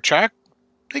come after Chak,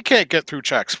 they can't get through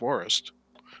Chak's forest.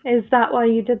 Is that why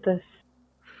you did this?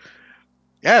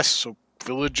 Yes, so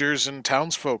villagers and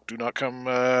townsfolk do not come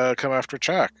after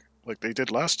Chak like they did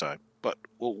last time. But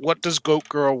what does Goat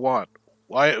Girl want?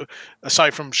 Why,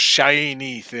 aside from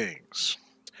shiny things?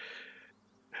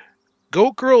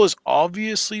 Goat Girl is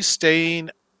obviously staying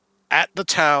at the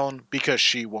town because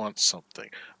she wants something.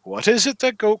 What is it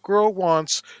that Goat Girl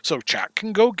wants so Chak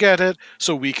can go get it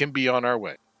so we can be on our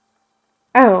way?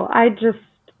 Oh, I just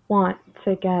want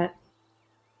to get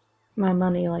my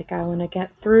money. Like, I want to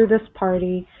get through this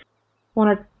party.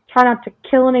 Want to try not to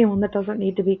kill anyone that doesn't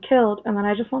need to be killed, and then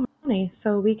I just want my money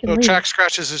so we can So leave. Chak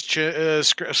scratches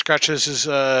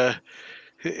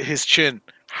his chin.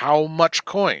 How much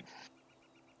coin?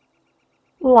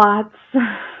 Lots.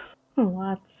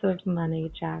 Lots of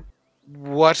money, Jack.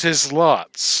 What is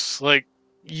lots? Like,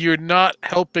 you're not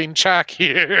helping Chak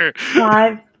here.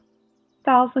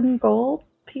 5,000 gold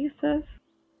pieces?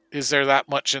 Is there that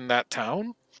much in that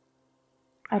town?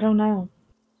 I don't know.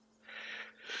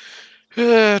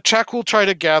 Chak will try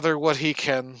to gather what he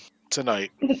can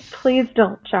tonight. Please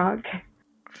don't, Chuck.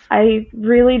 I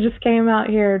really just came out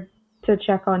here to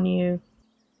check on you.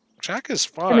 Chak is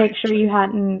To fine. make sure you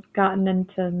hadn't gotten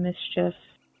into mischief.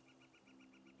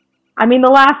 I mean,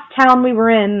 the last town we were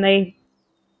in, they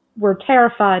were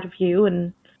terrified of you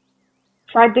and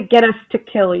tried to get us to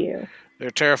kill you. They're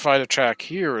terrified of Chak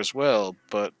here as well,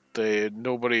 but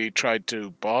nobody tried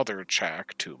to bother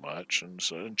Chak too much, and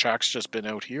Chak's just been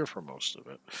out here for most of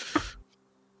it.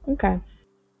 Okay.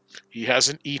 He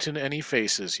hasn't eaten any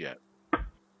faces yet.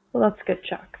 Well, that's good,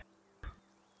 Chuck.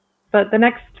 But the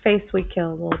next face we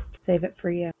kill, we'll save it for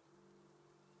you.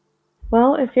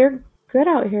 Well, if you're good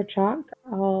out here, Chuck,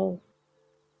 I'll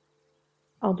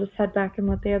just head back and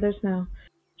let the others know.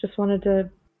 Just wanted to,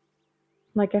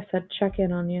 like I said, check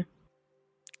in on you.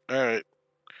 Alright.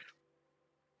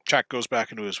 Chak goes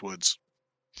back into his woods.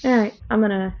 Alright, I'm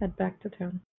gonna head back to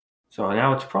town. So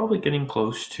now it's probably getting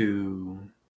close to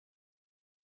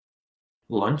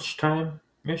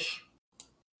lunchtime-ish.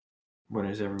 What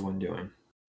is everyone doing?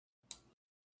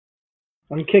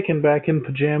 I'm kicking back in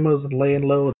pajamas and laying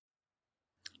low.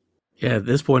 Yeah, at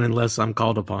this point, unless I'm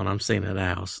called upon, I'm staying at the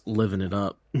house, living it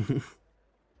up.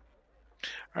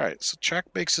 Alright, so Chak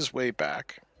makes his way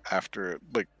back after,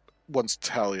 once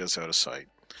Talia's out of sight.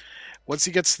 Once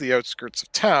he gets to the outskirts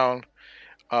of town,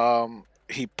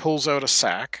 he pulls out a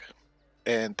sack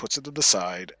and puts it to the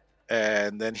side,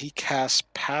 and then he casts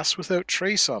Pass Without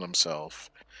Trace on himself,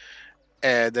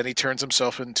 and then he turns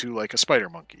himself into like a spider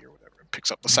monkey or whatever, and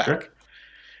picks up the sack. Okay.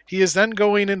 He is then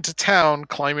going into town,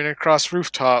 climbing across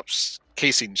rooftops,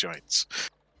 casing joints.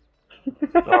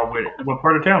 Oh, wait, what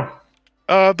part of town?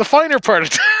 The finer part of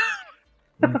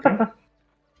town. Okay.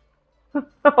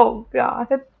 Oh, God.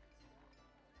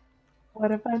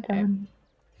 What have I done?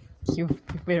 You've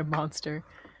made a monster.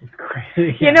 It's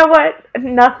crazy. You know what?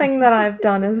 Nothing that I've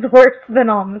done is worse than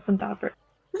Almas and Topper.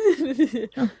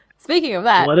 Speaking of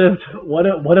that, What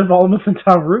have Almas and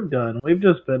Tavrut done? We've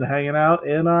just been hanging out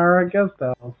in our guest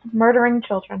house. Murdering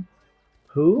children.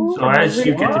 Who? So as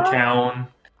you get to What? town,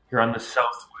 you're on the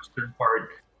southwestern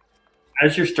part.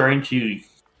 As you're starting to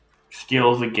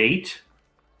scale the gate,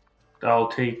 I'll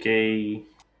take a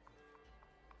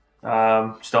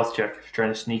stealth check if you're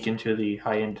trying to sneak into the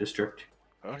high-end district.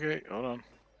 Okay, hold on.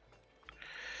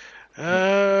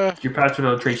 Your Pass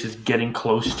Without Trace is getting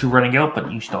close to running out,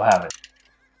 but you still have it.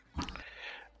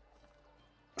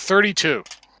 32.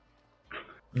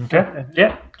 Okay.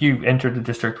 Yeah, you entered the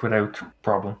district without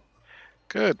problem.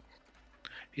 Good.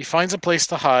 He finds a place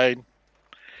to hide,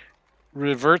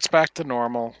 reverts back to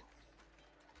normal,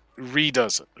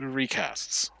 redoes it,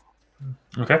 recasts.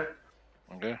 Okay.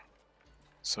 Okay.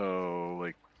 So,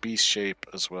 like, beast shape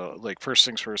as well. Like, first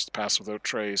things first, Pass Without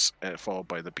Trace, followed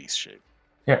by the beast shape.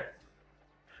 Yeah.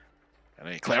 And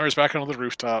then he clambers back onto the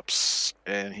rooftops,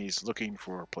 and he's looking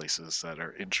for places that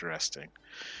are interesting.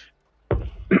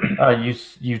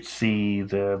 You'd see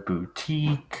the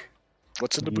boutique.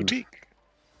 What's in the You- boutique?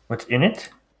 What's in it?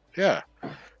 Yeah.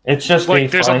 It's just Like,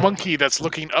 there's a fine, monkey that's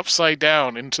looking upside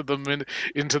down into the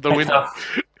it's window. a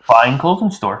fine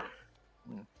clothing store.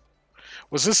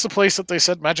 Was this the place that they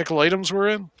said magical items were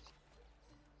in?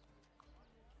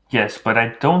 Yes, but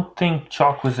I don't think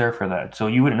Chalk was there for that, so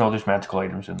you wouldn't know there's magical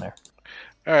items in there.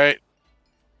 All right.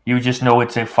 You would just know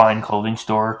it's a fine clothing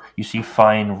store. You see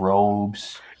fine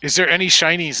robes. Is there any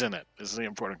shinies in it? Is the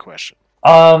important question.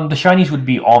 The shinies would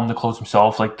be on the clothes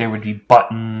themselves, like there would be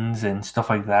buttons and stuff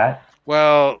like that.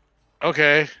 Well,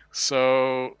 okay,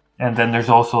 so And then there's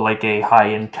also like a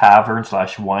high-end tavern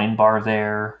 / wine bar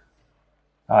there.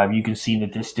 You can see in the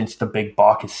distance the big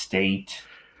Bach estate.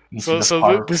 You can see the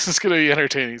park. This is going to be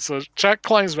entertaining. So Jack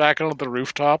climbs back onto the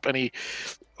rooftop, and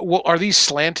are these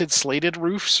slanted, slated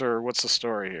roofs, or what's the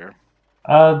story here?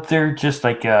 They're just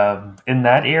like in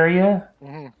that area.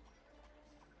 Mm-hmm.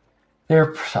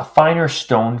 They're finer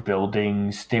stone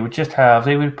buildings. They would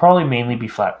probably mainly be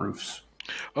flat roofs.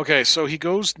 Okay, so he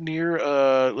goes near,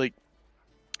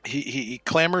 he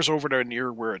clambers over to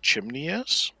near where a chimney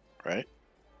is, right?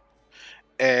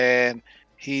 And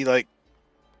he'll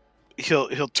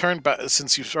turn back,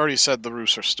 since you've already said the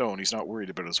roofs are stone. He's not worried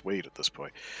about his weight at this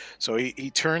point, so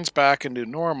he turns back into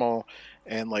normal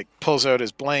and like pulls out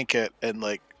his blanket and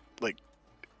like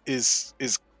is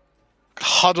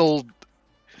huddled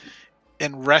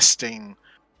and resting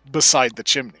beside the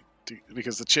chimney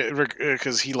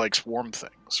because he likes warm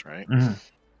things, right? Mm-hmm.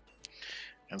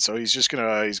 And so he's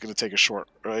gonna take a short.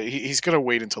 He's gonna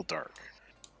wait until dark.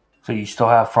 So you still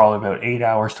have probably about 8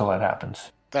 hours till that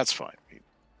happens. That's fine.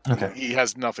 Okay. He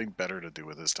has nothing better to do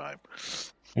with his time.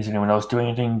 Is anyone else doing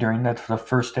anything during that for the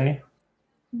first day?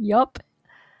 Yup.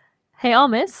 Hey,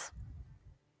 Almis.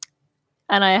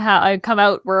 And I come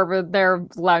out wherever they're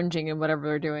lounging and whatever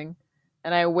they're doing.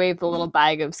 And I wave the little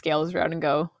bag of scales around and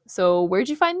go, so where'd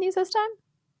you find these this time?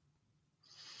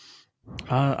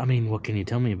 I mean, what can you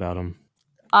tell me about them?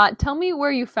 Tell me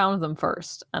where you found them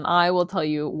first, and I will tell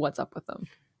you what's up with them.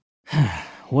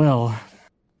 Well,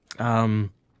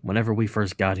 whenever we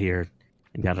first got here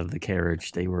and got out of the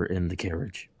carriage, they were in the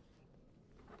carriage.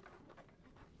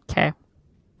 Okay.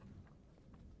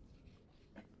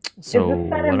 So, Is this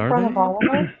set what in are front they? of all of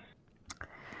us?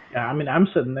 Yeah, I mean, I'm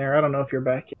sitting there. I don't know if you're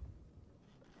back yet.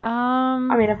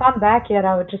 I mean, if I'm back yet,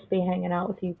 I would just be hanging out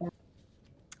with you guys.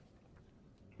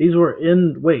 These were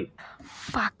in. Wait.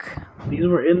 Fuck. These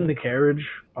were in the carriage,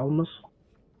 Almas?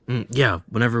 Yeah,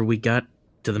 whenever we got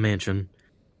to the mansion,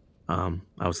 I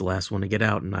was the last one to get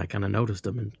out, and I kind of noticed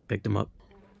them and picked them up.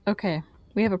 Okay,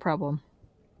 we have a problem.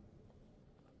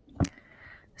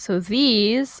 So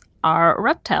these are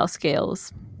reptile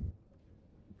scales.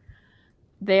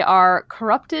 They are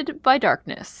corrupted by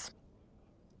darkness.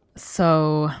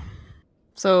 So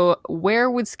where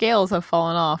would scales have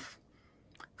fallen off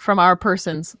from our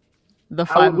persons? The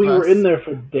five We of us. were in there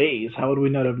for days. How would we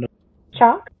not have known?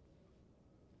 Chalk?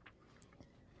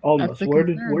 Almas, That's a where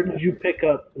did concern. you pick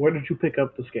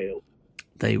up the scales?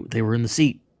 They were in the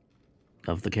seat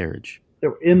of the carriage. They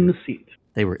were in the seat.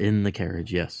 They were in the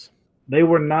carriage, yes. They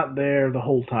were not there the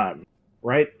whole time,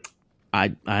 right?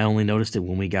 I only noticed it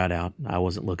when we got out. I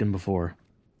wasn't looking before.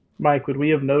 Mike, would we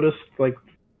have noticed like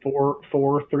 4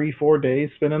 days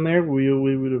spent there? We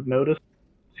would have noticed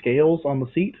scales on the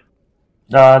seat?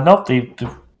 No, they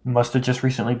must have just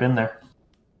recently been there.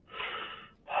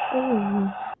 Ooh.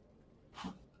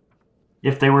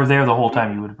 If they were there the whole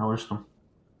time, you would have noticed them.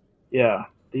 Yeah,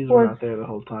 these were Or- not there the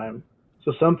whole time.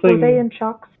 So Were something. they in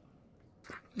Chalk's?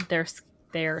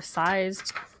 They're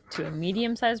sized to a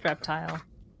medium-sized reptile,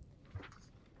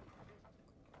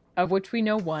 of which we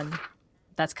know one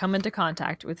that's come into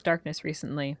contact with darkness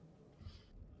recently.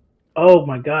 Oh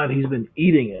my God, he's been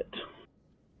eating it.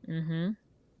 Mm-hmm.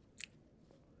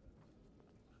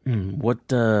 What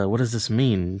does this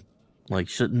mean? Like,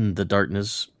 shouldn't the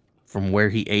darkness from where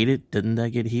he ate it, didn't that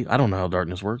get healed? I don't know how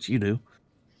darkness works. You do.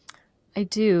 I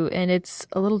do, and it's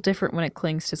a little different when it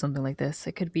clings to something like this.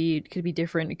 It could be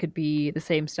different. It could be the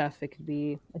same stuff. It could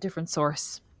be a different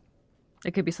source.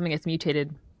 It could be something that's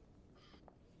mutated.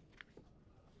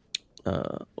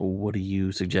 What do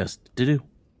you suggest to do?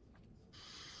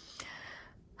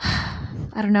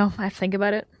 I don't know. I have to think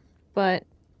about it, but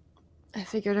I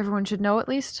figured everyone should know at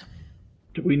least.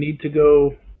 Do we need to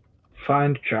go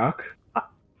find Chalk?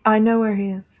 I know where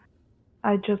he is.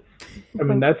 I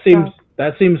mean, that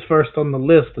seems first on the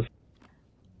list.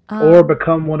 Or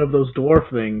become one of those dwarf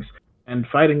things. And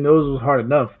fighting those was hard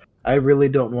enough. I really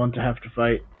don't want to have to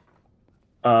fight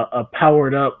a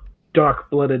powered up,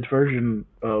 dark-blooded version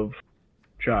of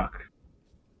Chalk.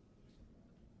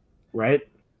 Right?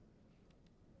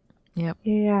 Yep.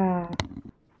 Yeah.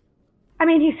 I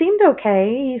mean, he seemed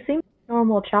okay. He seemed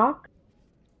normal Chalk.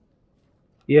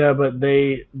 Yeah, but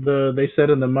they said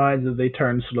in the mines that they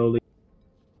turned slowly.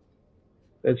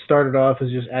 It started off as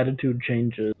just attitude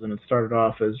changes, and it started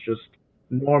off as just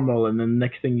normal, and then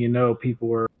next thing you know, people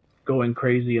were going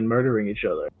crazy and murdering each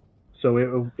other.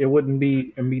 So it wouldn't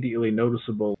be immediately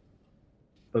noticeable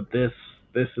but this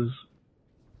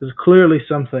is clearly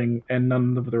something, and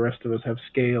none of the rest of us have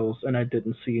scales, and I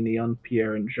didn't see any on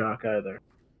Pierre and Jacques either.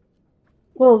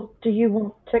 Well, do you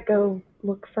want to go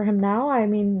look for him now? I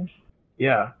mean,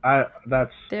 Yeah,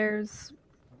 that's There's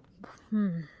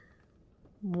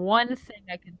one thing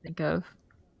I can think of.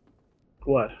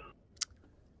 what.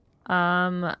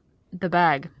 The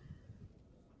bag.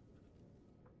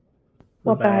 The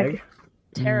What bag?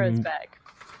 Tara's Mm. bag.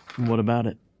 What about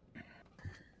it?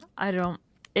 I don't.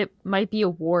 It might be a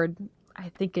ward. I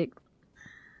think it.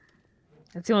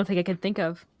 That's the only thing I can think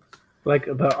of. Like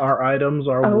our items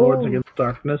are Oh. wards against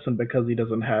darkness, and because he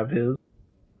doesn't have his,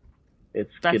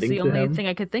 it's That's getting the to only him. thing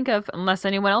I could think of, unless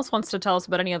anyone else wants to tell us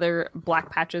about any other black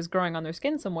patches growing on their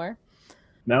skin somewhere.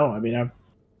 No, I mean,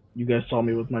 you guys saw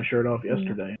me with my shirt off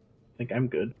yesterday. I think I'm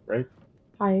good, right?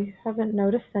 I haven't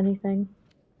noticed anything.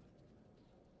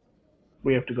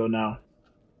 We have to go now.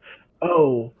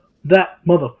 Oh, that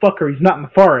motherfucker! He's not in the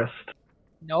forest.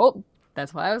 Nope.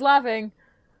 That's why I was laughing.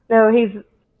 No, he's.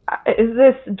 Is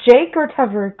this Jake or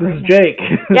Teverick? This right is now? Jake.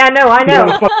 Yeah, no, I You know.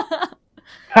 wanna fuck-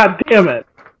 God damn it.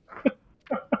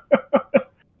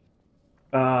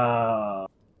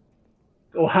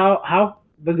 Well, how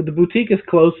the boutique is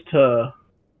close to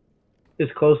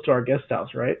our guest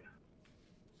house, right?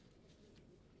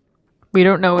 We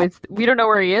don't know. We don't know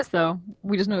where he is though.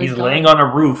 We just know He's gone. laying on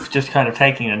a roof, just kind of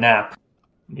taking a nap.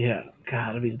 Yeah.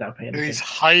 God, if he's not paying And he's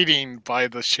attention. hiding by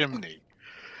the chimney,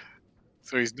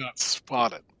 so he's not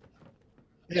spotted.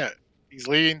 Yeah, he's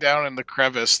leaning down in the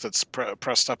crevice that's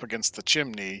pressed up against the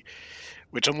chimney,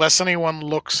 which, unless anyone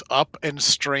looks up and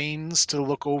strains to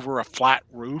look over a flat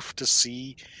roof to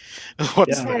see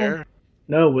what's Yeah. there.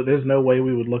 No, but there's no way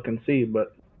we would look and see.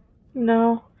 But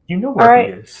No. You know where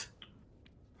Alright. he is.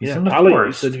 He's yeah, in the Polly,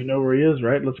 forest. you said you know where he is,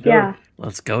 right? Let's go. Yeah.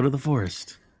 Let's go to the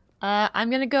forest. I'm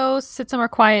gonna go sit somewhere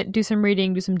quiet, do some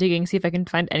reading, do some digging, see if I can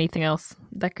find anything else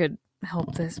that could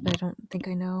help this. But I don't think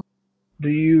I know. Do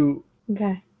you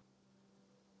Okay.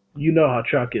 know how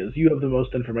Chuck is? You have the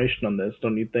most information on this,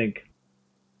 don't you think?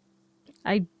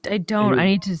 I don't. I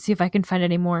need to see if I can find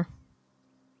any more.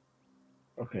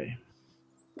 Okay.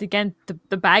 Again,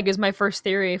 the bag is my first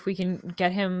theory. If we can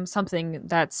get him something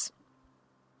that's,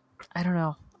 I don't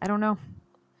know. I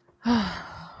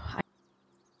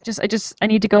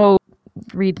need to go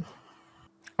read.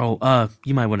 Oh,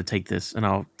 you might want to take this, and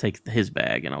I'll take his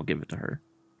bag and I'll give it to her,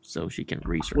 so she can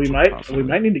research. We it might possibly.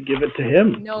 need to give it to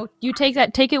him. No, you take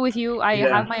that. Take it with you. I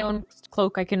Yeah. have my own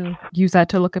cloak. I can use that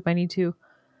to look if I need to.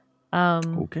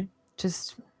 Okay.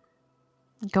 Just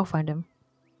go find him.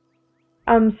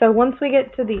 So once we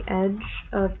get to the edge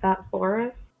of that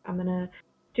forest, I'm gonna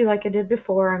do like I did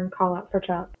before and call out for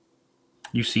Chuck.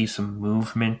 You see some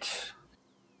movement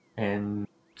and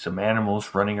some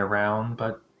animals running around,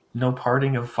 but no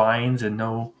parting of vines and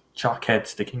no chalk head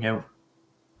sticking out.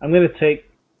 I'm gonna take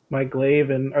my glaive,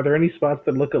 and are there any spots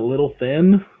that look a little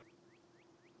thin?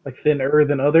 Like thinner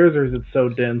than others, or is it so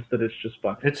dense that it's just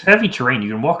bucket? It's heavy terrain.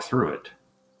 You can walk through it.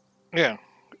 Yeah,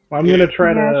 Well, I'm gonna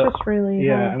try Yeah, to it's just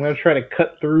really I'm gonna try to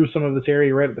cut through some of this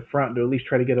area right at the front to at least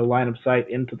try to get a line of sight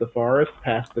into the forest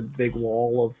past the big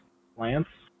wall of plants.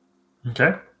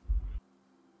 Okay.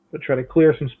 But try to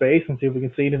clear some space and see if we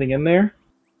can see anything in there.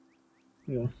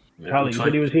 You know, Holly, Looks you like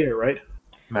said he was here, right?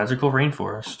 magical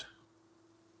rainforest.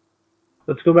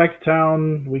 Let's go back to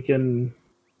town. We can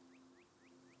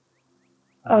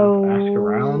ask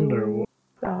around, or what?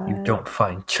 God. You don't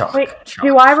find chalk. Wait, Chalk.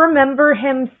 do I remember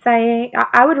him saying?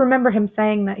 I would remember him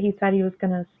saying that he said he was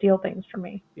gonna steal things from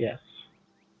me. Yes.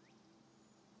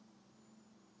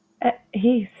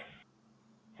 He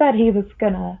said he was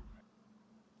gonna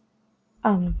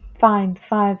find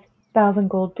 5,000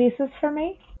 gold pieces for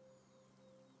me,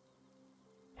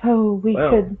 so we Well.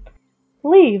 could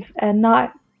leave and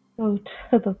not go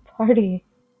to the party.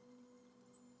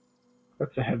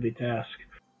 That's a heavy task.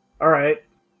 All right.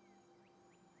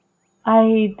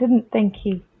 I didn't think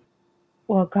he.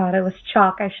 Well, God, it was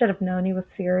Chalk. I should have known he was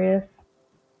serious.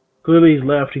 Clearly he's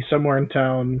left. He's somewhere in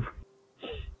town.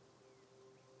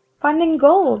 Finding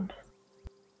gold.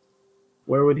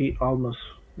 Where would he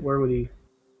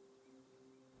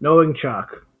knowing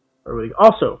Chalk? Where would he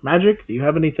also magic? Do you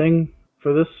have anything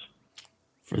for this?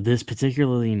 For this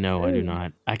particularly, no, I do Ooh.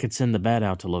 not. I could send the bat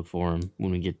out to look for him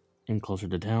when we get in closer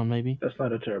to town, maybe. That's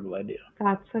not a terrible idea.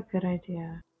 That's a good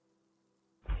idea.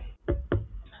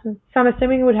 So I'm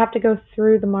assuming we would have to go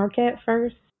through the market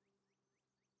first.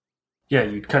 Yeah,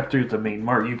 you'd cut through the main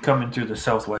market. You'd come in through the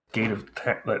southwest gate of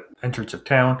the entrance of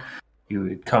town. You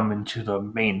would come into the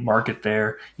main market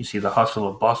there. You see the hustle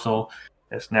and bustle.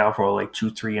 It's now for like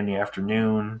 2, 3 in the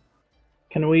afternoon.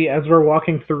 Can we, as we're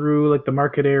walking through like the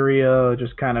market area,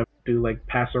 just kind of do like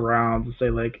pass around and say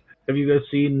like, have you guys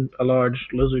seen a large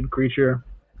lizard creature?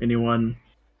 Anyone?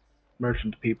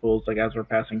 Merchant peoples, like as we're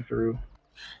passing through.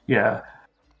 Yeah.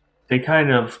 They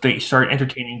start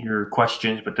entertaining your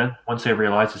questions, but then once they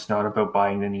realize it's not about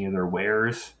buying any of their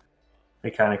wares,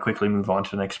 they kind of quickly move on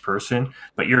to the next person.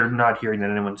 But you're not hearing that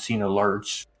anyone's seen a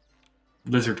large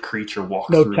lizard creature walk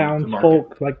No through the market.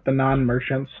 townsfolk, like the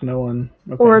non-merchants, no one.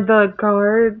 Okay. Or the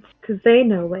guards, because they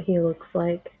know what he looks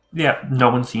like. Yeah, no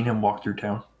one's seen him walk through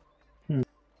town.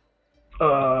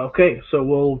 Okay, so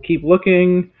we'll keep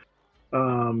looking.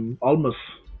 Almost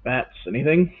bats.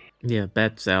 Anything? Yeah,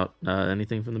 bat's out.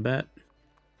 Anything from the bat?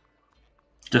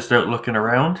 Just out looking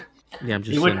around. Yeah, I'm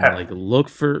just You would saying, have- like, look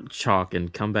for Chalk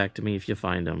and come back to me if you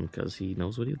find him, because he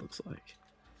knows what he looks like.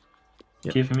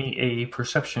 Yep. Give me a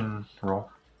perception roll.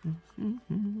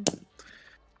 Mm-hmm.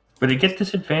 But it gets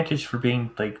disadvantage for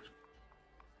being like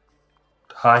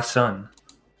high sun.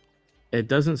 It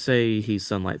doesn't say he's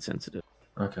sunlight sensitive,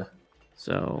 Okay.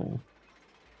 so...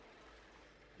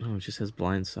 Oh, it just has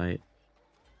blind sight.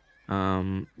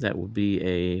 That would be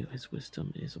his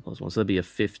wisdom is a +1, so that'd be a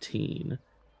 15.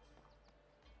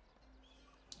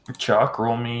 Chuck,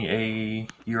 roll me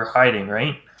you're hiding,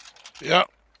 right? Yeah.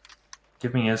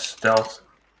 Give me a stealth.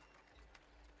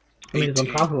 I mean, it's on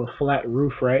 18. top of a flat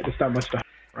roof, right? There's not much to hide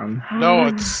from. No,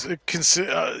 it's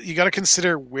you got to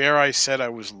consider where I said I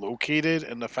was located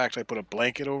and the fact I put a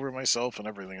blanket over myself and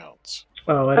everything else.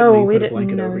 Oh, I didn't know you we put a didn't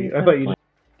blanket know over you you. I put thought a you. blanket.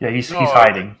 Yeah, he's No,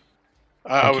 hiding.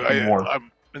 Keep him warm.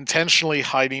 I'm intentionally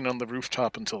hiding on the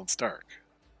rooftop until it's dark.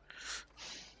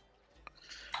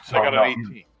 So I got No, an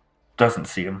 18. doesn't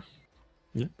see him.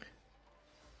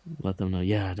 Let them know.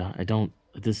 Yeah, I don't.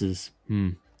 This is.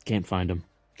 Can't find him.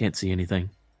 Can't see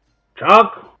anything.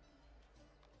 Chalk.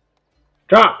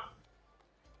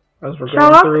 As we're going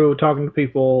Chalk? through talking to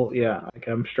people, yeah, like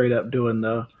I'm straight up doing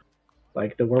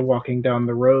we're walking down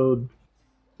the road,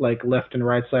 like left and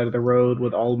right side of the road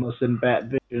with almost in bat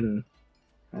vision,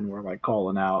 and we're like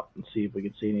calling out and see if we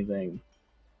can see anything.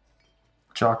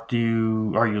 Chuck, are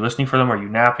you listening for them? Are you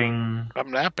napping? I'm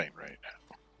napping right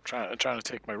now. Trying to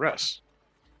take my rest.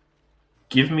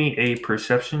 Give me a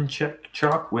perception check,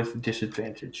 Chuck, with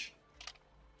disadvantage.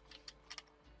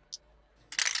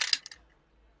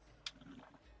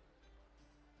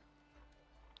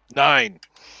 Nine.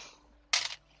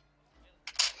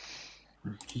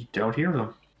 You don't hear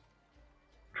them.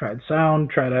 Tried sound,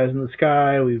 tried eyes in the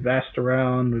sky, we've asked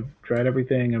around, we've tried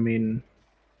everything. I mean,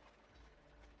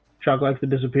 Chalk likes to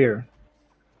disappear.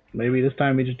 Maybe this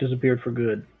time he just disappeared for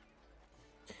good.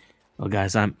 Well,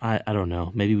 guys, I don't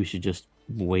know. Maybe we should just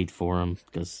wait for him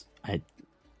because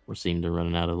we're seeming to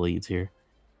running out of leads here.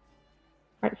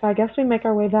 Right, so I guess we make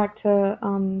our way back to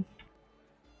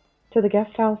the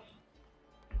guest house.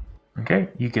 Okay,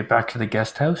 you get back to the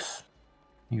guest house.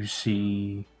 You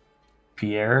see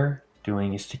Pierre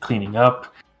doing his cleaning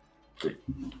up,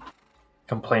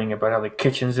 complaining about how the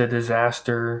kitchen's a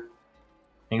disaster.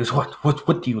 And he goes,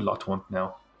 What do you lot want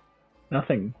now?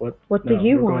 Nothing. What do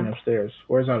you we're want? going upstairs.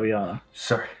 Where's Aviana?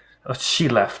 Sorry, she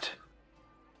left.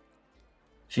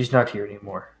 She's not here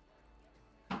anymore.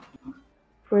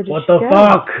 Where did What she the go?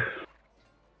 fuck?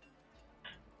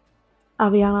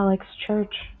 Aviana likes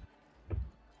church.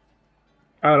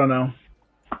 I don't know.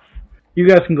 You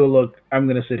guys can go look. I'm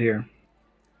gonna sit here.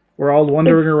 We're all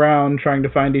wandering around trying to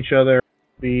find each other,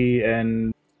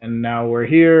 and now we're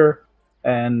here,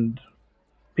 and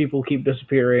people keep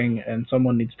disappearing, and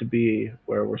someone needs to be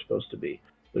where we're supposed to be.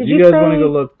 So if Did you you guys say- want to go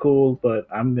look, cool, but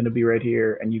I'm gonna be right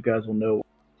here, and you guys will know.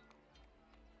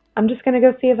 I'm just gonna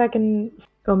go see if I can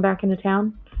go back into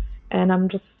town, and I'm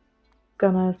just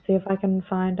gonna see if I can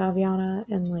find Aviana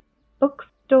in like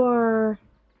bookstore,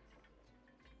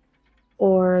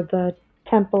 or the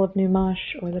Temple of Numash,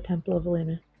 or the Temple of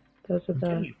Luna. Those are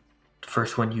the. Okay. The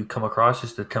first one you come across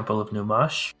is the Temple of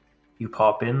Numash. You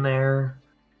pop in there.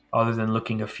 Other than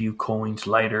looking a few coins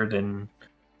lighter than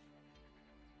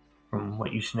from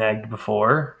what you snagged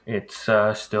before, it's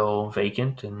still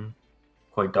vacant and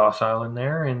quite docile in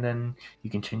there. And then you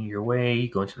continue your way, you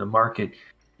go into the market.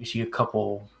 You see a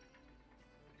couple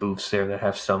booths there that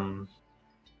have some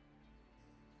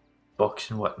books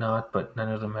and whatnot, but none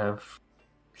of them have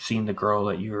seen the girl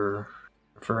that you're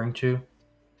referring to.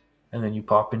 And then you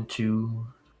pop into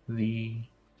the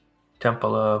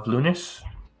Temple of Lunas.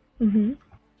 Mm-hmm.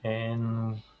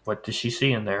 And what does she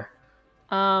see in there?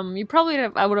 You probably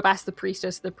I would have asked the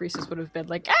priestess. The priestess would have been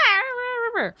like,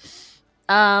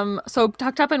 so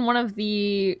tucked up in one of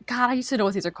the I used to know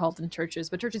what these are called in churches,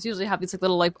 but churches usually have these like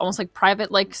little like almost like private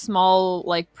like small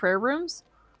like prayer rooms.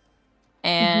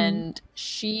 and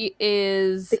she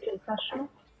is The confessional?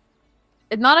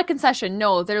 not a concession.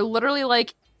 No, they're literally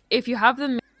like, if you have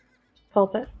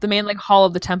Pulpit. the main like hall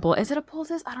of the temple. Is it a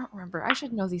pulpit? I don't remember. I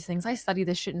should know these things. I studied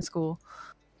this shit in school.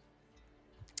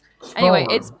 Anyway,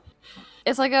 it's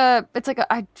like a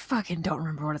I fucking don't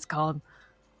remember what it's called.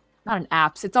 Not an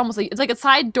apse. It's almost like it's like a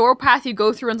side door path you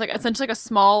go through, and it's like essentially like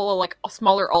a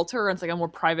smaller altar, and it's like a more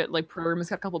private like prayer room. It's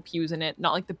got a couple pews in it,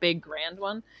 not like the big grand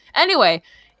one. Anyway,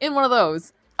 in one of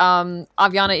those,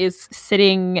 Aviana is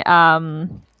sitting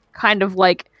kind of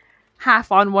like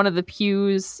half on one of the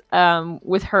pews,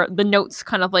 with the notes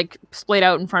kind of like splayed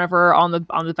out in front of her on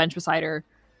the bench beside her,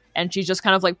 and she's just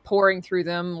kind of like pouring through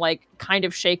them, like kind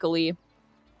of shakily.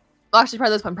 Well, actually,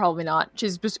 probably this one, probably not.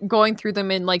 She's just going through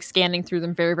them and like scanning through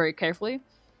them very, very carefully,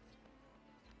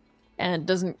 and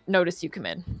doesn't notice you come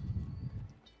in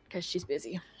because she's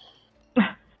busy.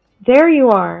 There you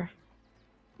are.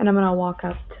 And I'm gonna walk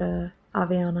up to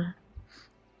Aviana.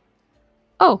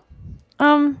 Oh,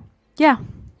 yeah.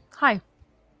 Hi.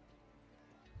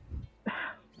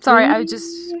 Sorry, I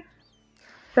just.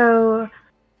 So,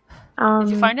 Did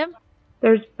you find him?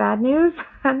 There's bad news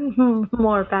and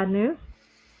more bad news.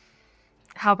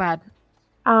 How bad?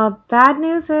 Bad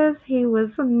news is he was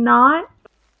not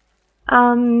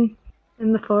in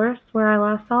the forest where I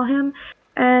last saw him,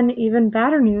 and even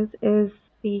badder news is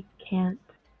we can't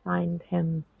find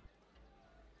him.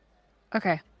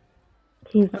 Okay.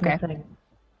 He's Okay. missing.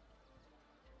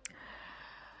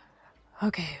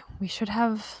 Okay, we should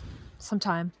have some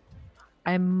time.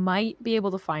 I might be able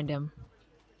to find him.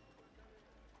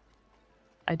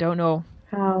 I don't know.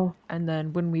 How? And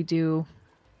then when we do,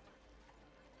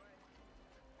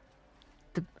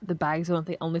 the bag's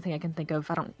the only thing I can think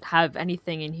of. I don't have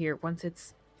anything in here. Once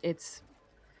it's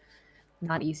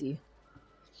not easy.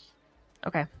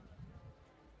 Okay.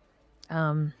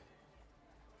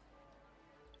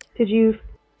 Did you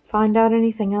find out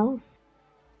anything else?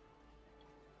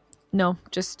 No,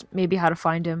 just maybe how to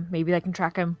find him. Maybe I can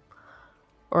track him,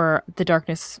 or the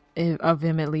darkness of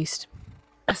him at least.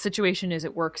 The situation is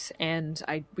it works, and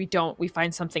we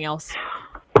find something else.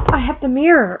 I have the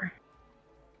mirror.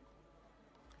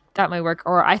 That might work.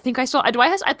 Or I think I still I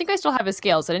think I still have his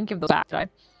scales. I didn't give those back, did I?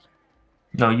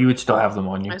 No, you would still have them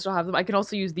on you. I still have them. I can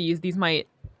also use these. These might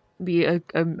be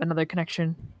another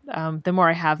connection. The more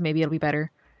I have, maybe it'll be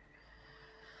better.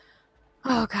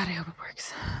 Oh god, I hope it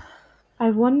works. I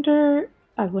wonder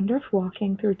if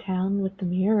walking through town with the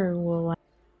mirror will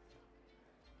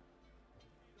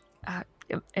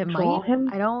It draw might. him.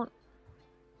 I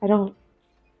don't.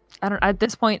 At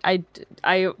this point. I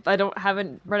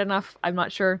haven't read enough. I'm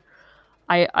not sure.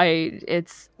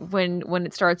 It's when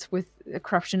it starts with a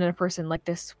corruption in a person like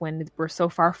this, when we're so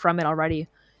far from it already,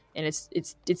 and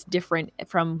it's different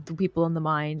from the people in the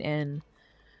mine, and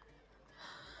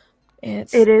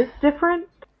it is different.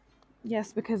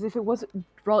 Yes, because if it was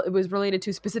related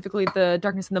to specifically the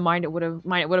darkness in the mine, it would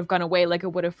have gone away like it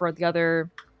would have for the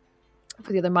other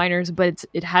miners, but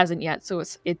it hasn't yet. So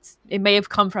it may have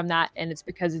come from that, and it's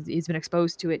because he's been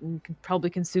exposed to it and probably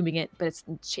consuming it. But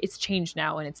it's changed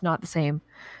now, and it's not the same.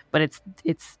 But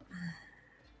it's.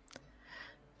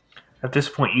 At this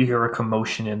point, you hear a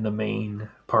commotion in the main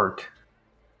part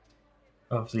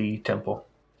of the temple.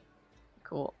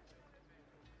 Cool.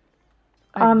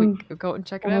 We go and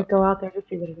check it Can I out. go out there to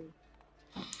see what it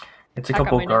is? It's a I got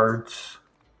couple my notes. guards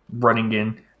running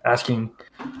in, asking,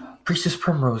 "Priestess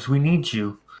Primrose, we need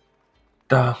you.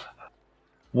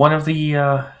 One of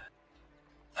the,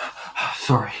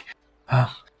 sorry,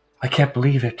 I can't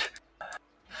believe it.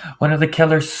 One of the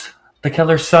killer's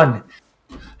son,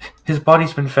 his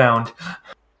body's been found.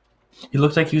 He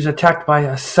looks like he was attacked by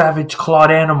a savage clawed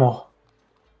animal."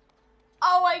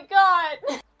 Oh my god!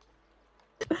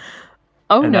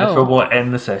 Oh And no! that's where we'll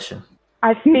end the session.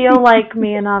 I feel like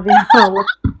me and Aviana look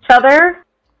at each other.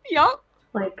 Yup.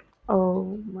 Like,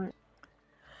 oh my.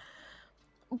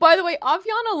 By the way,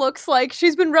 Aviana looks like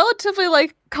she's been relatively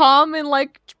like calm and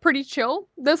like pretty chill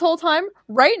this whole time.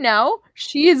 Right now,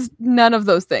 she is none of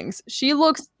those things. She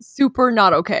looks super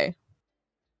not okay.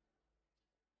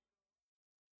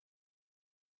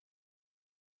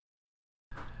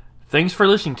 Thanks for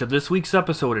listening to this week's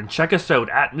episode, and check us out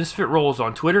at Misfit Rolls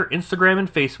on Twitter, Instagram,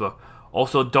 and Facebook.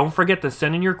 Also, don't forget to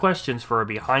send in your questions for our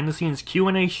behind-the-scenes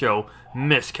Q&A show,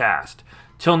 Miscast.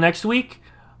 Till next week,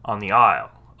 on the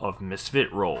Isle of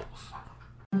Misfit Rolls.